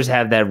Steelers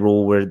have that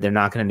rule where they're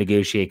not going to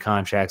negotiate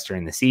contracts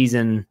during the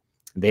season.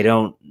 They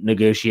don't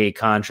negotiate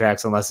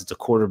contracts unless it's a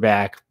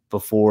quarterback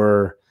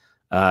before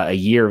a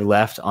year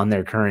left on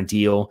their current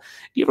deal. Do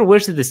you ever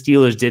wish that the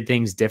Steelers did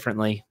things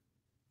differently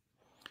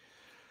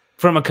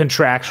from a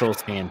contractual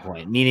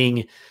standpoint?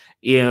 Meaning,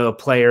 a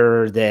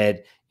player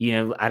that,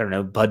 I don't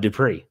know, Bud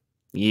Dupree.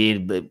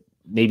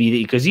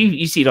 Maybe because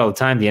you see it all the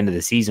time at the end of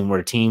the season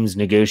where teams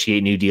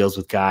negotiate new deals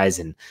with guys,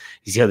 and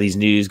you see all these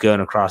news going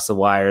across the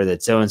wire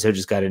that so-and-so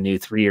just got a new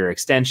 3-year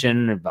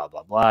extension and blah,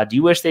 blah, blah. Do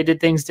you wish they did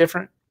things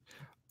different?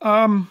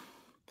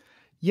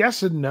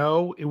 Yes and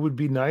no. It would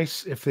be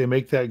nice if they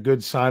make that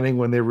good signing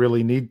when they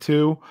really need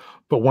to,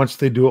 but once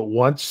they do it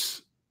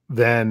once,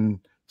 then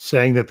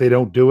saying that they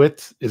don't do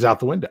it is out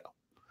the window.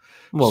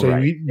 Well, so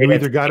right. you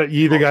either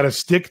got to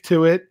stick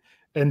to it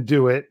and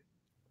do it,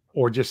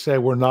 or just say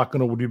we're not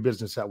going to do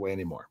business that way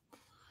anymore.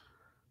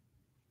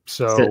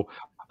 So,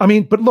 I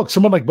mean, but look,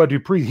 someone like Bud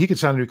Dupree, he could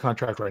sign a new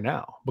contract right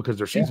now because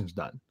their season's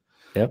done.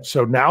 Yep.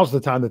 So now's the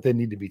time that they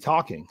need to be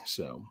talking.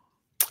 So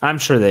I'm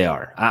sure they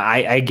are.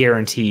 I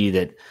guarantee you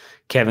that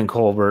Kevin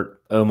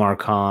Colbert, Omar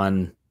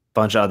Khan, a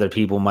bunch of other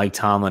people, Mike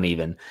Tomlin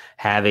even,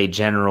 have a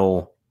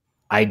general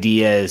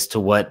idea as to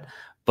what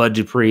Bud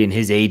Dupree and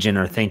his agent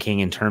are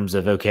thinking in terms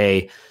of,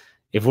 okay,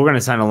 if we're going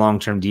to sign a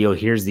long-term deal,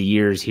 here's the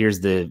years, here's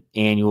the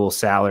annual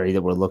salary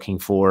that we're looking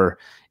for,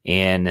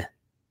 and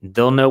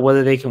they'll know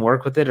whether they can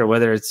work with it or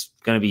whether it's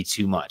going to be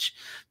too much.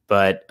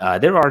 But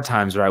there are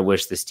times where I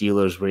wish the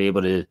Steelers were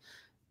able to,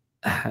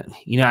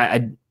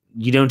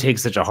 you don't take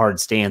such a hard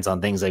stance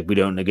on things like we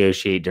don't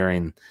negotiate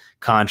during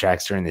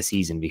contracts during the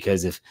season,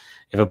 because if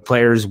a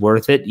player is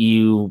worth it,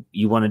 you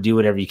want to do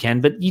whatever you can.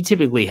 But you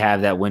typically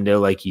have that window,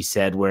 like you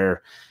said,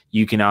 where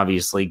you can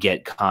obviously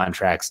get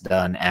contracts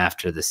done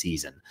after the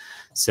season.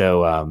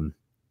 So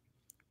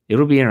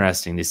it'll be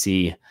interesting to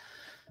see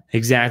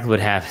exactly what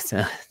happens.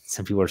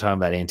 Some people are talking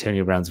about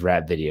Antonio Brown's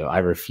rap video. I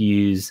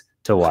refuse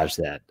to watch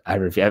that.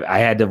 I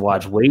had to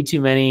watch way too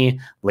many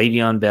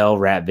Le'Veon Bell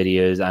rap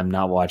videos. I'm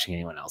not watching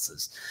anyone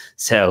else's.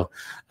 So,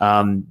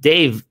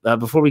 Dave,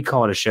 before we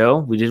call it a show,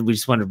 we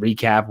just wanted to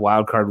recap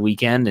Wild Card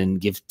Weekend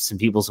and give some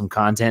people some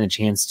content, a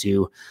chance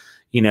to,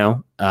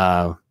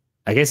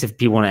 I guess if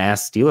people want to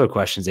ask Steeler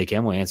questions, they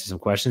can. We'll answer some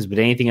questions. But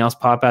anything else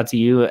pop out to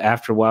you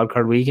after Wild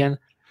Card Weekend?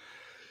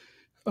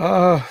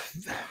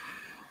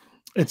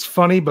 It's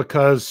funny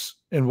because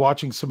in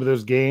watching some of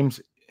those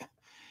games,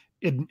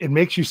 it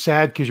makes you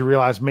sad because you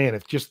realize, man,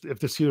 if the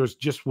Steelers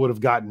just would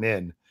have gotten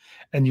in,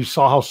 and you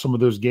saw how some of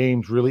those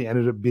games really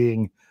ended up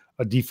being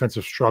a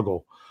defensive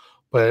struggle.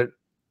 But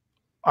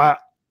I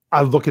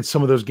look at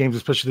some of those games,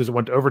 especially as it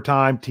went to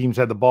overtime, teams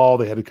had the ball,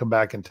 they had to come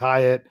back and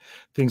tie it,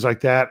 things like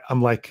that.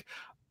 I'm like,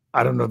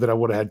 I don't know that I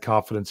would have had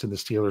confidence in the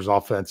Steelers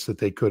offense that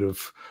they could have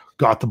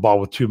got the ball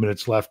with 2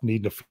 minutes left,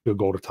 needing a field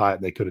goal to tie it,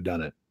 and they could have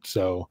done it.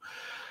 So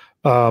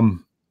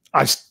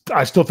I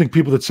still think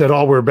people that said,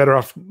 oh, we're better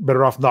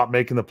off not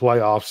making the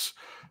playoffs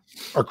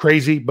are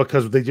crazy,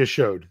 because they just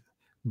showed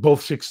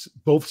both six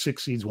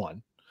seeds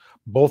won.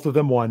 Both of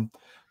them won.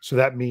 So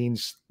that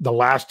means the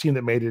last team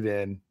that made it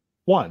in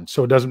won.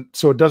 So it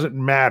doesn't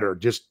matter.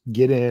 Just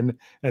get in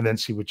and then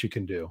see what you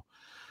can do.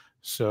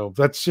 So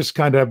that's just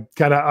kind of,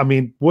 I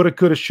mean, woulda,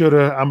 coulda,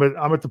 shoulda. I'm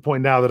at the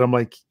point now that I'm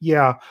like,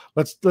 yeah,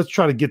 let's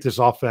try to get this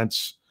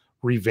offense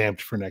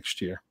revamped for next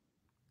year.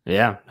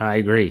 Yeah, I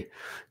agree.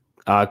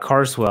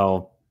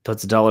 Carswell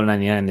puts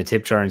 $1.99 in the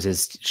tip jar and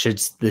says, should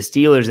the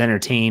Steelers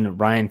entertain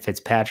Ryan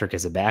Fitzpatrick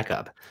as a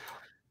backup?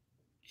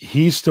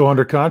 He's still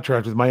under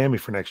contract with Miami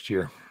for next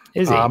year.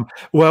 Is he?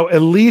 Well,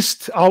 at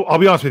least I'll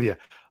be honest with you.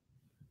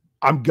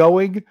 I'm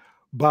going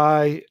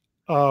by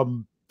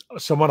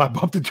someone I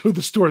bumped into at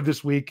the store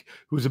this week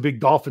who's a big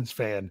Dolphins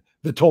fan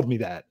that told me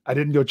that. I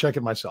didn't go check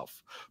it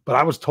myself, but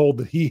I was told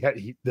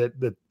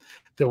that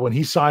that when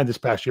he signed this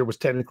past year, it was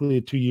technically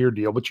a 2-year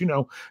deal. But you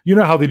know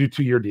how they do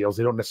 2-year deals.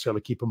 They don't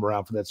necessarily keep him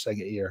around for that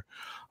second year.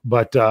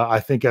 But I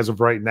think as of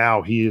right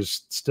now, he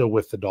is still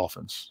with the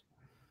Dolphins.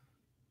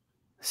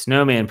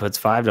 Snowman puts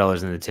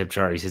 $5 in the tip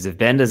jar. He says, if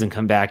Ben doesn't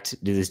come back,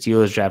 do the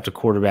Steelers draft a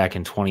quarterback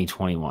in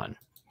 2021?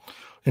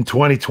 In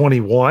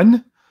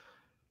 2021?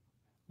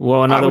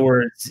 Well, in other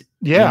words,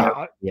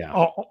 yeah.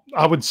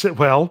 I would say,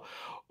 well,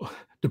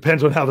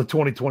 depends on how the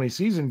 2020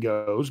 season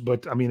goes.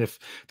 But I mean, if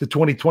the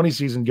 2020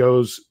 season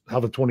goes how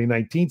the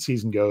 2019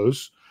 season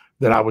goes,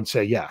 then I would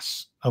say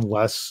yes,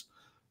 unless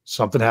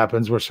something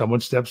happens where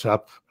someone steps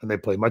up and they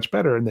play much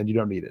better, and then you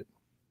don't need it.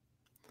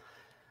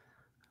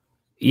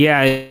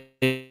 Yeah.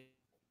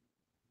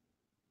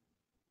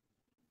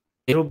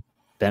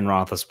 Ben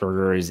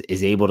Roethlisberger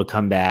is able to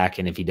come back,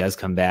 and if he does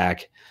come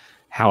back,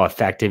 how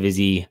effective is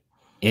he?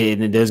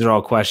 And those are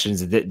all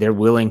questions that they're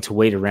willing to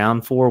wait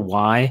around for.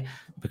 Why?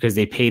 Because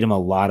they paid him a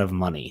lot of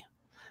money.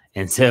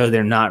 And so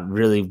they're not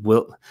really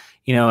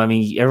I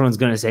mean, everyone's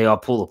going to say, I'll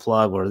pull the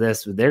plug or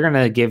this. But they're going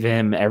to give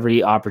him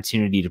every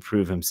opportunity to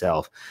prove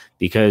himself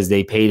because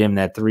they paid him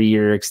that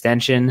 3-year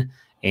extension,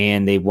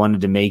 and they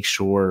wanted to make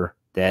sure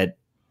that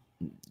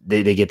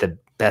they get the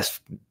best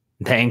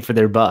bang for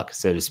their buck,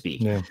 so to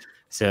speak. Yeah.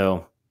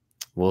 So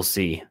we'll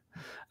see.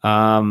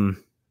 Let's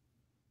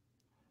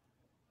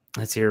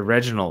hear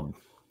Reginald.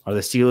 Are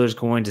the Steelers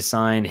going to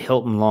sign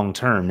Hilton long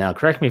term? Now,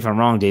 correct me if I'm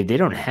wrong, Dave. They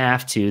don't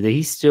have to.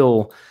 They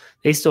still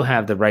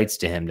have the rights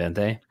to him, don't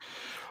they?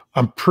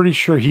 I'm pretty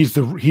sure he's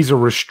a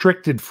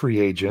restricted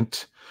free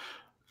agent.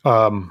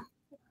 I'm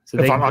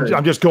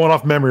just going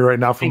off memory right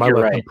now from my left.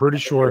 Right. I'm pretty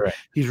sure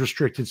he's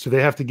restricted, so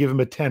they have to give him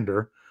a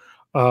tender.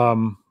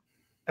 And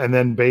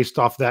then based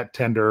off that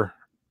tender,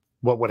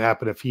 what would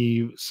happen if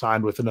he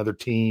signed with another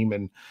team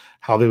and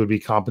how they would be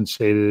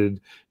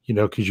compensated,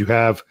 because you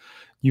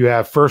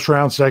have first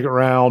round, second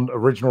round,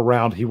 original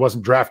round. He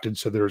wasn't drafted,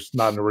 so there's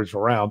not an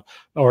original round,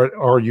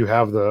 or you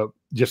have the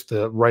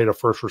right of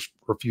first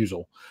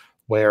refusal,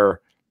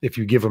 where if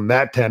you give him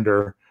that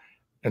tender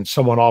and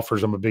someone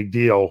offers him a big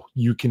deal,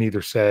 you can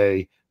either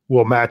say,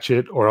 we'll match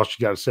it, or else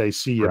you got to say,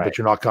 see ya, but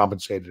you're not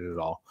compensated at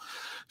all.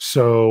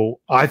 So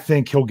I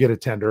think he'll get a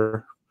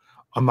tender.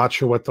 I'm not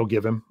sure what they'll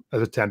give him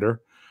as a tender.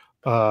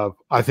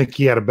 I think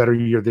he had a better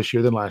year this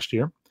year than last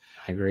year.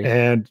 I agree.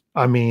 And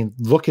I mean,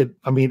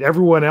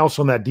 everyone else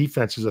on that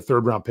defense is a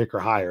 3rd round pick or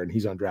higher, and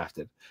he's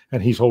undrafted,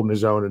 and he's holding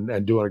his own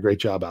and doing a great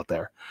job out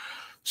there.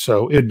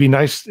 So it'd be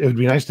nice. It would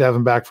be nice to have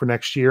him back for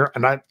next year.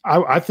 And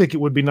I think it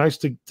would be nice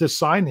to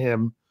sign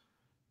him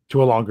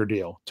to a longer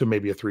deal, to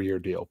maybe a 3-year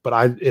deal. But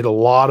a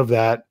lot of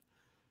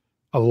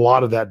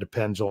that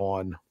depends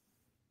on,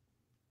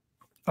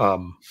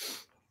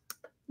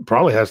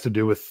 probably has to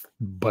do with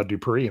Bud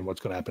Dupree and what's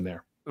going to happen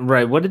there.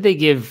 Right. What did they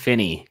give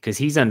Finney? Because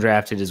he's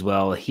undrafted as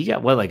well. He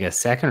got like a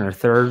 2nd or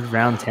 3rd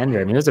round tender.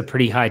 I mean, it was a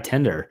pretty high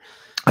tender.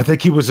 I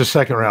think he was a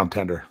 2nd round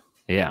tender.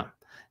 Yeah.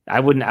 I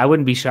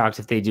wouldn't be shocked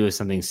if they do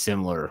something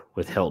similar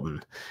with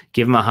Hilton.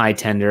 Give him a high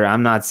tender.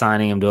 I'm not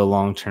signing him to a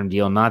long-term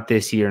deal. Not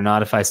this year.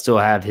 Not if I still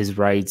have his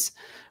rights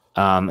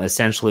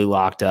essentially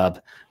locked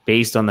up,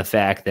 based on the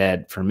fact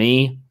that for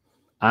me,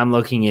 I'm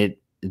looking at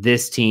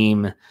this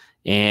team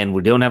and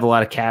we don't have a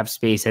lot of cap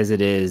space as it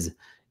is.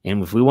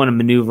 And if we want to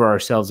maneuver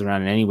ourselves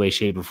around in any way,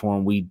 shape, or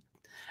form,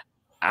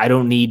 I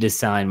don't need to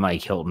sign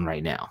Mike Hilton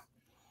right now.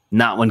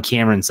 Not when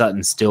Cameron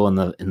Sutton's still in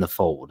the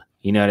fold.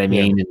 You know what I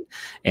mean? Yeah.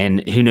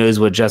 And who knows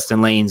what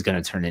Justin Lane's going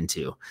to turn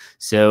into.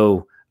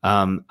 So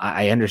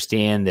I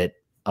understand that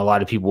a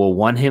lot of people will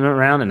want him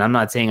around, and I'm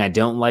not saying I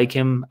don't like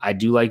him. I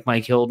do like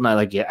Mike Hilton.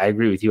 I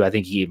agree with you. I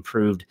think he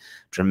improved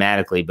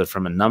dramatically. But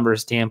from a number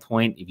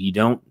standpoint, if you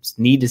don't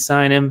need to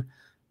sign him,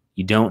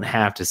 you don't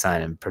have to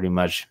sign him, pretty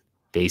much,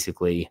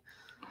 basically.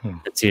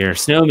 Let's hear.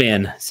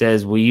 Snowman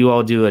says, will you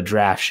all do a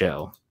draft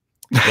show?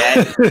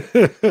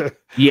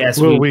 Yes.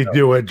 Will we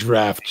do a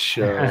draft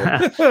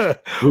show?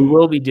 We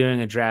will be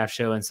doing a draft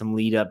show and some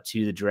lead up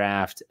to the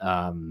draft.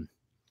 I'll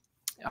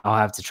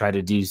have to try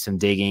to do some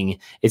digging.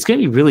 It's going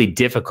to be really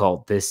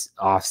difficult this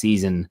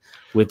offseason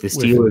with the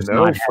Steelers. With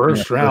no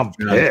first round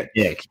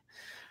pick.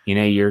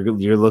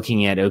 You're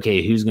looking at,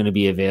 okay, who's going to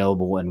be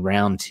available in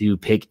round 2,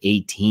 pick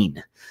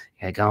 18.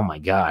 Like, oh my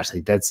gosh,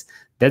 like that's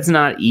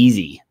not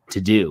easy to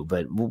do,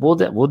 but we'll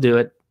do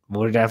it.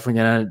 We're definitely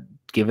going to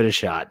give it a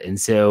shot. And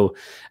so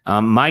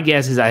my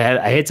guess is I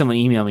had someone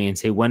email me and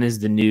say, when is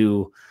the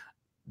new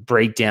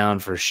breakdown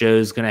for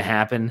shows going to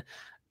happen?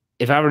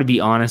 If I were to be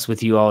honest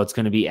with you all, it's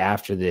going to be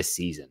after this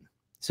season.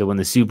 So when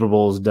the Super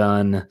Bowl's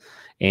done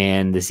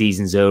and the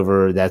season's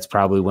over, that's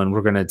probably when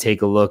we're going to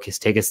take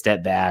a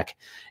step back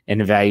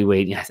and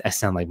evaluate. I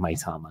sound like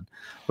Mike Tomlin.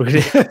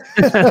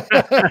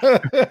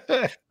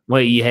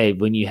 Hey,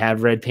 when you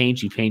have red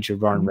paint, you paint your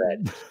barn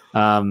red.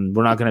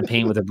 We're not going to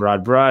paint with a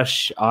broad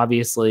brush.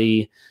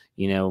 Obviously,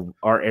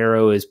 our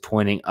arrow is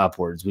pointing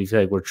upwards. We feel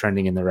like we're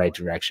trending in the right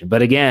direction.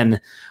 But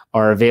again,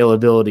 our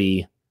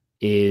availability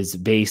is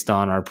based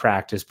on our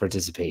practice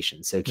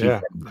participation. So keep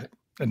that in mind.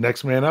 The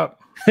next man up.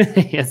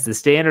 Yes, the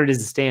standard is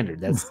the standard.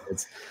 That's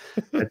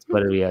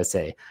what we gotta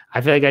say.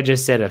 I feel like I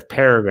just said a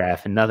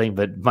paragraph and nothing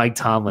but Mike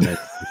Tomlin.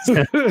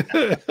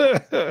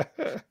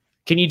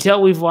 Can you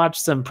tell we've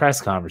watched some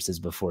press conferences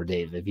before,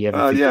 Dave? If you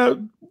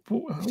have,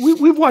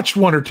 we've watched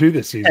one or two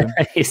this season.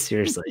 Hey,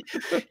 seriously.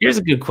 Here's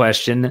a good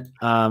question.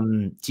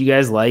 Do you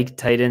guys like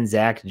tight end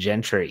Zach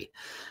Gentry?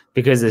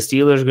 Because the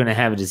Steelers are going to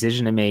have a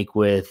decision to make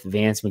with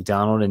Vance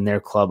McDonald and their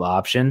club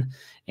option.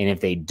 And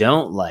if they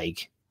don't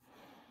like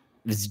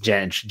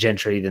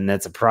Gentry, then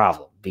that's a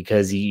problem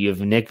because you have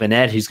Nick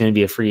Vannett, who's going to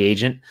be a free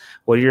agent.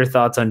 What are your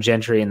thoughts on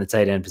Gentry in the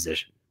tight end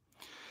position?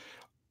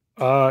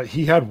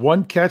 He had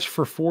one catch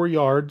for 4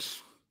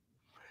 yards.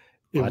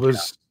 It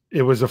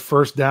was a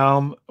first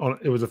down.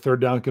 It was a third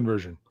down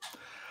conversion.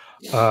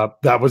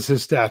 That was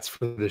his stats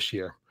for this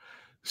year.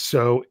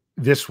 So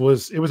it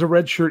was a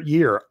redshirt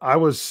year.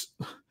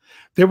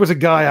 There was a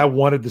guy I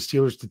wanted the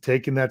Steelers to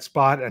take in that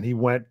spot, and he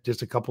went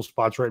just a couple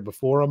spots right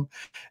before him,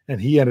 and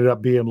he ended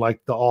up being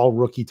like the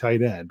all-rookie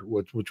tight end,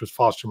 which was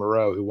Foster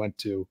Moreau, who went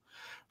to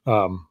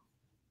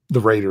the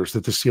Raiders,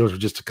 that the Steelers were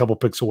just a couple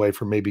picks away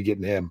from maybe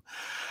getting him.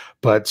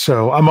 But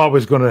so I'm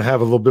always going to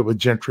have a little bit with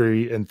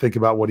Gentry and think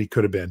about what he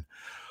could have been.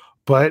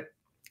 But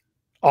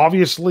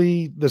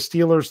obviously the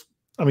Steelers,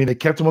 I mean, they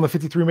kept him on the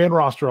 53-man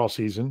roster all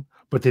season,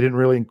 but they didn't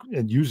really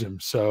use him.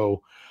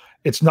 So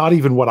it's not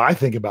even what I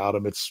think about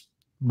him. It's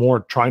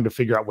more trying to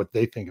figure out what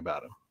they think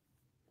about him.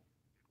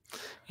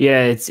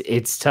 Yeah,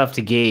 it's tough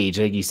to gauge.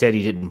 Like you said,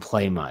 he didn't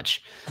play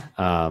much.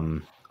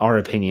 Our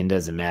opinion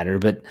doesn't matter,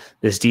 but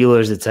the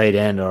Steelers at tight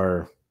end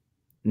are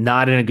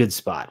not in a good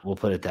spot. We'll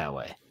put it that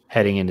way,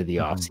 heading into the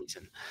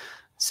offseason.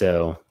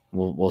 So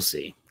we'll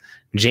see.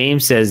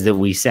 James says that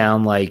we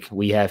sound like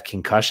we have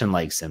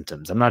concussion-like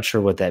symptoms. I'm not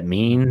sure what that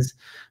means,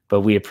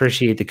 but we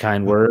appreciate the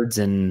kind words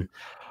and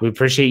we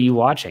appreciate you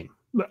watching.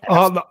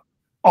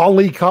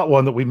 Ali caught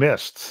one that we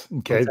missed.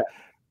 Okay.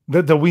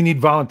 That we need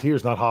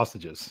volunteers, not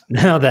hostages.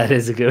 No, that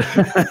is a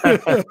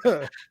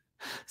good.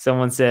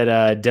 Someone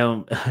said,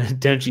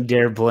 don't you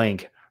dare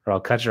blink or I'll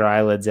cut your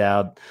eyelids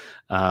out.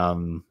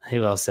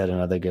 Who else said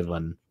another good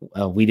one?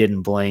 We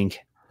didn't blink.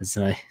 It's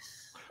nice.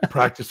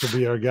 Practice will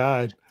be our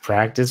guide.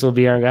 Practice will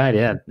be our guide.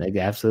 Yeah,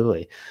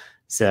 absolutely.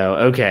 So,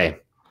 okay.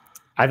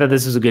 I thought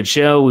this was a good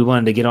show. We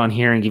wanted to get on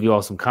here and give you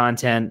all some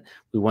content.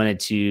 We wanted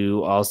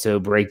to also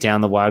break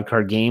down the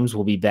wildcard games.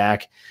 We'll be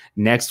back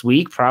next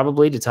week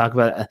probably to talk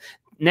about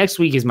next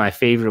week is my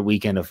favorite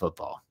weekend of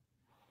football,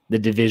 the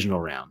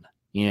divisional round.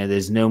 You know,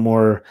 there's no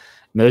more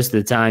 – most of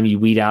the time you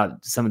weed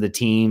out some of the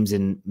teams,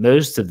 and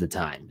most of the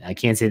time – I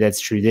can't say that's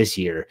true this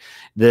year.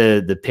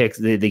 The picks,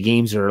 the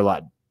games are a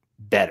lot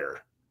better.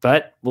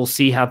 But we'll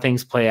see how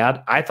things play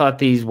out. I thought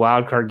these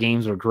wildcard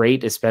games were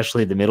great,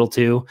 especially the middle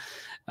two.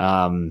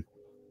 And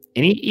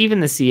even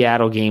the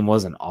Seattle game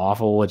wasn't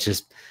awful. It's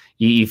just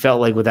you felt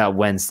like without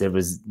Wentz,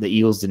 the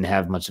Eagles didn't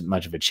have much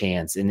of a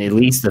chance. And at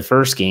least the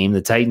first game,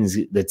 the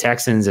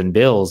Texans and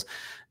Bills,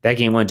 that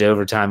game went to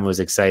overtime and was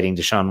exciting.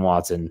 Deshaun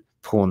Watson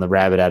pulling the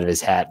rabbit out of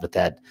his hat with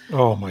that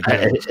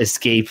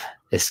escape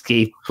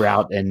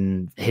route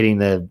and hitting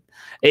the.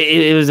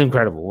 It was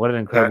incredible. What an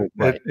incredible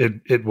play.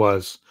 It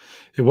was.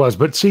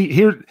 But see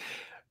here,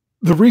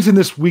 the reason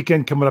this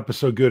weekend coming up is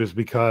so good is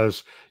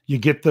because you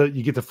get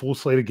the full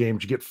slate of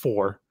games. You get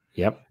 4.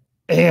 Yep.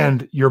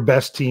 And your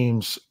best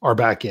teams are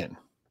back in.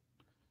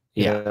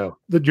 Yeah.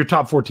 Your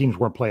top 4 teams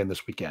weren't playing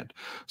this weekend.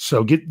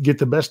 So get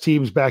the best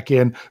teams back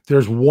in.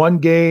 There's one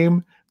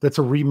game that's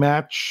a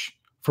rematch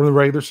from the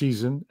regular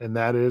season, and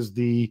that is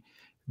the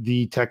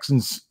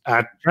Texans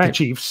at the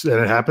Chiefs, and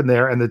it happened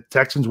there. And the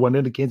Texans went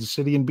into Kansas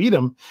City and beat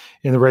them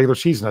in the regular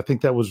season. I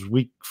think that was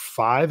week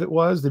 5.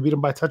 They beat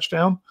them by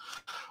touchdown.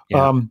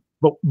 Yeah.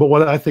 But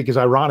what I think is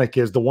ironic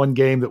is the one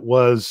game that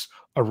was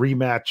a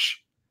rematch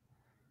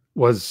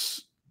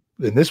was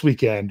in this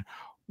weekend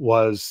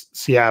was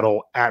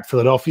Seattle at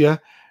Philadelphia,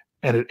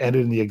 and it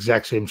ended in the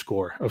exact same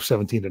score of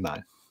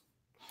 17-9.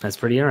 That's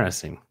pretty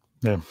interesting.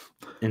 Yeah.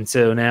 And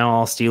so now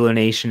all Steeler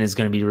Nation is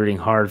going to be rooting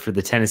hard for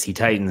the Tennessee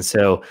Titans.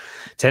 So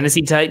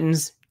Tennessee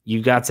Titans,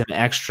 you've got some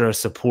extra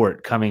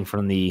support coming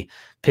from the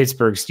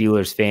Pittsburgh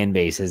Steelers fan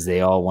base as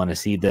they all want to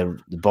see the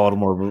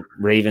Baltimore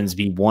Ravens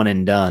be one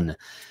and done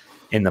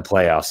in the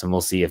playoffs. And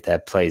we'll see if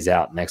that plays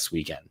out next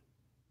weekend.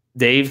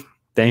 Dave,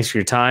 thanks for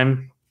your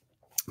time.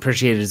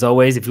 Appreciate it as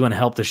always. If you want to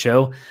help the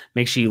show,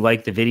 make sure you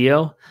like the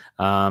video,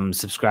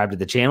 subscribe to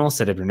the channel,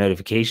 set up your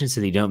notifications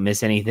so that you don't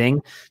miss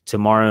anything.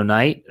 Tomorrow,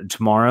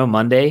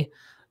 Monday,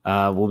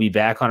 we'll be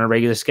back on a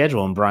regular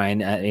schedule,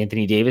 and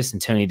Anthony Davis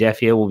and Tony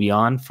Defio will be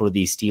on for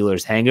the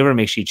Steelers Hangover.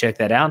 Make sure you check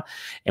that out,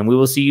 and we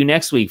will see you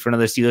next week for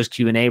another Steelers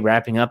Q&A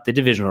wrapping up the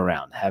divisional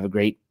round. Have a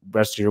great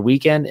rest of your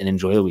weekend and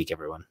enjoy the week,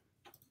 everyone.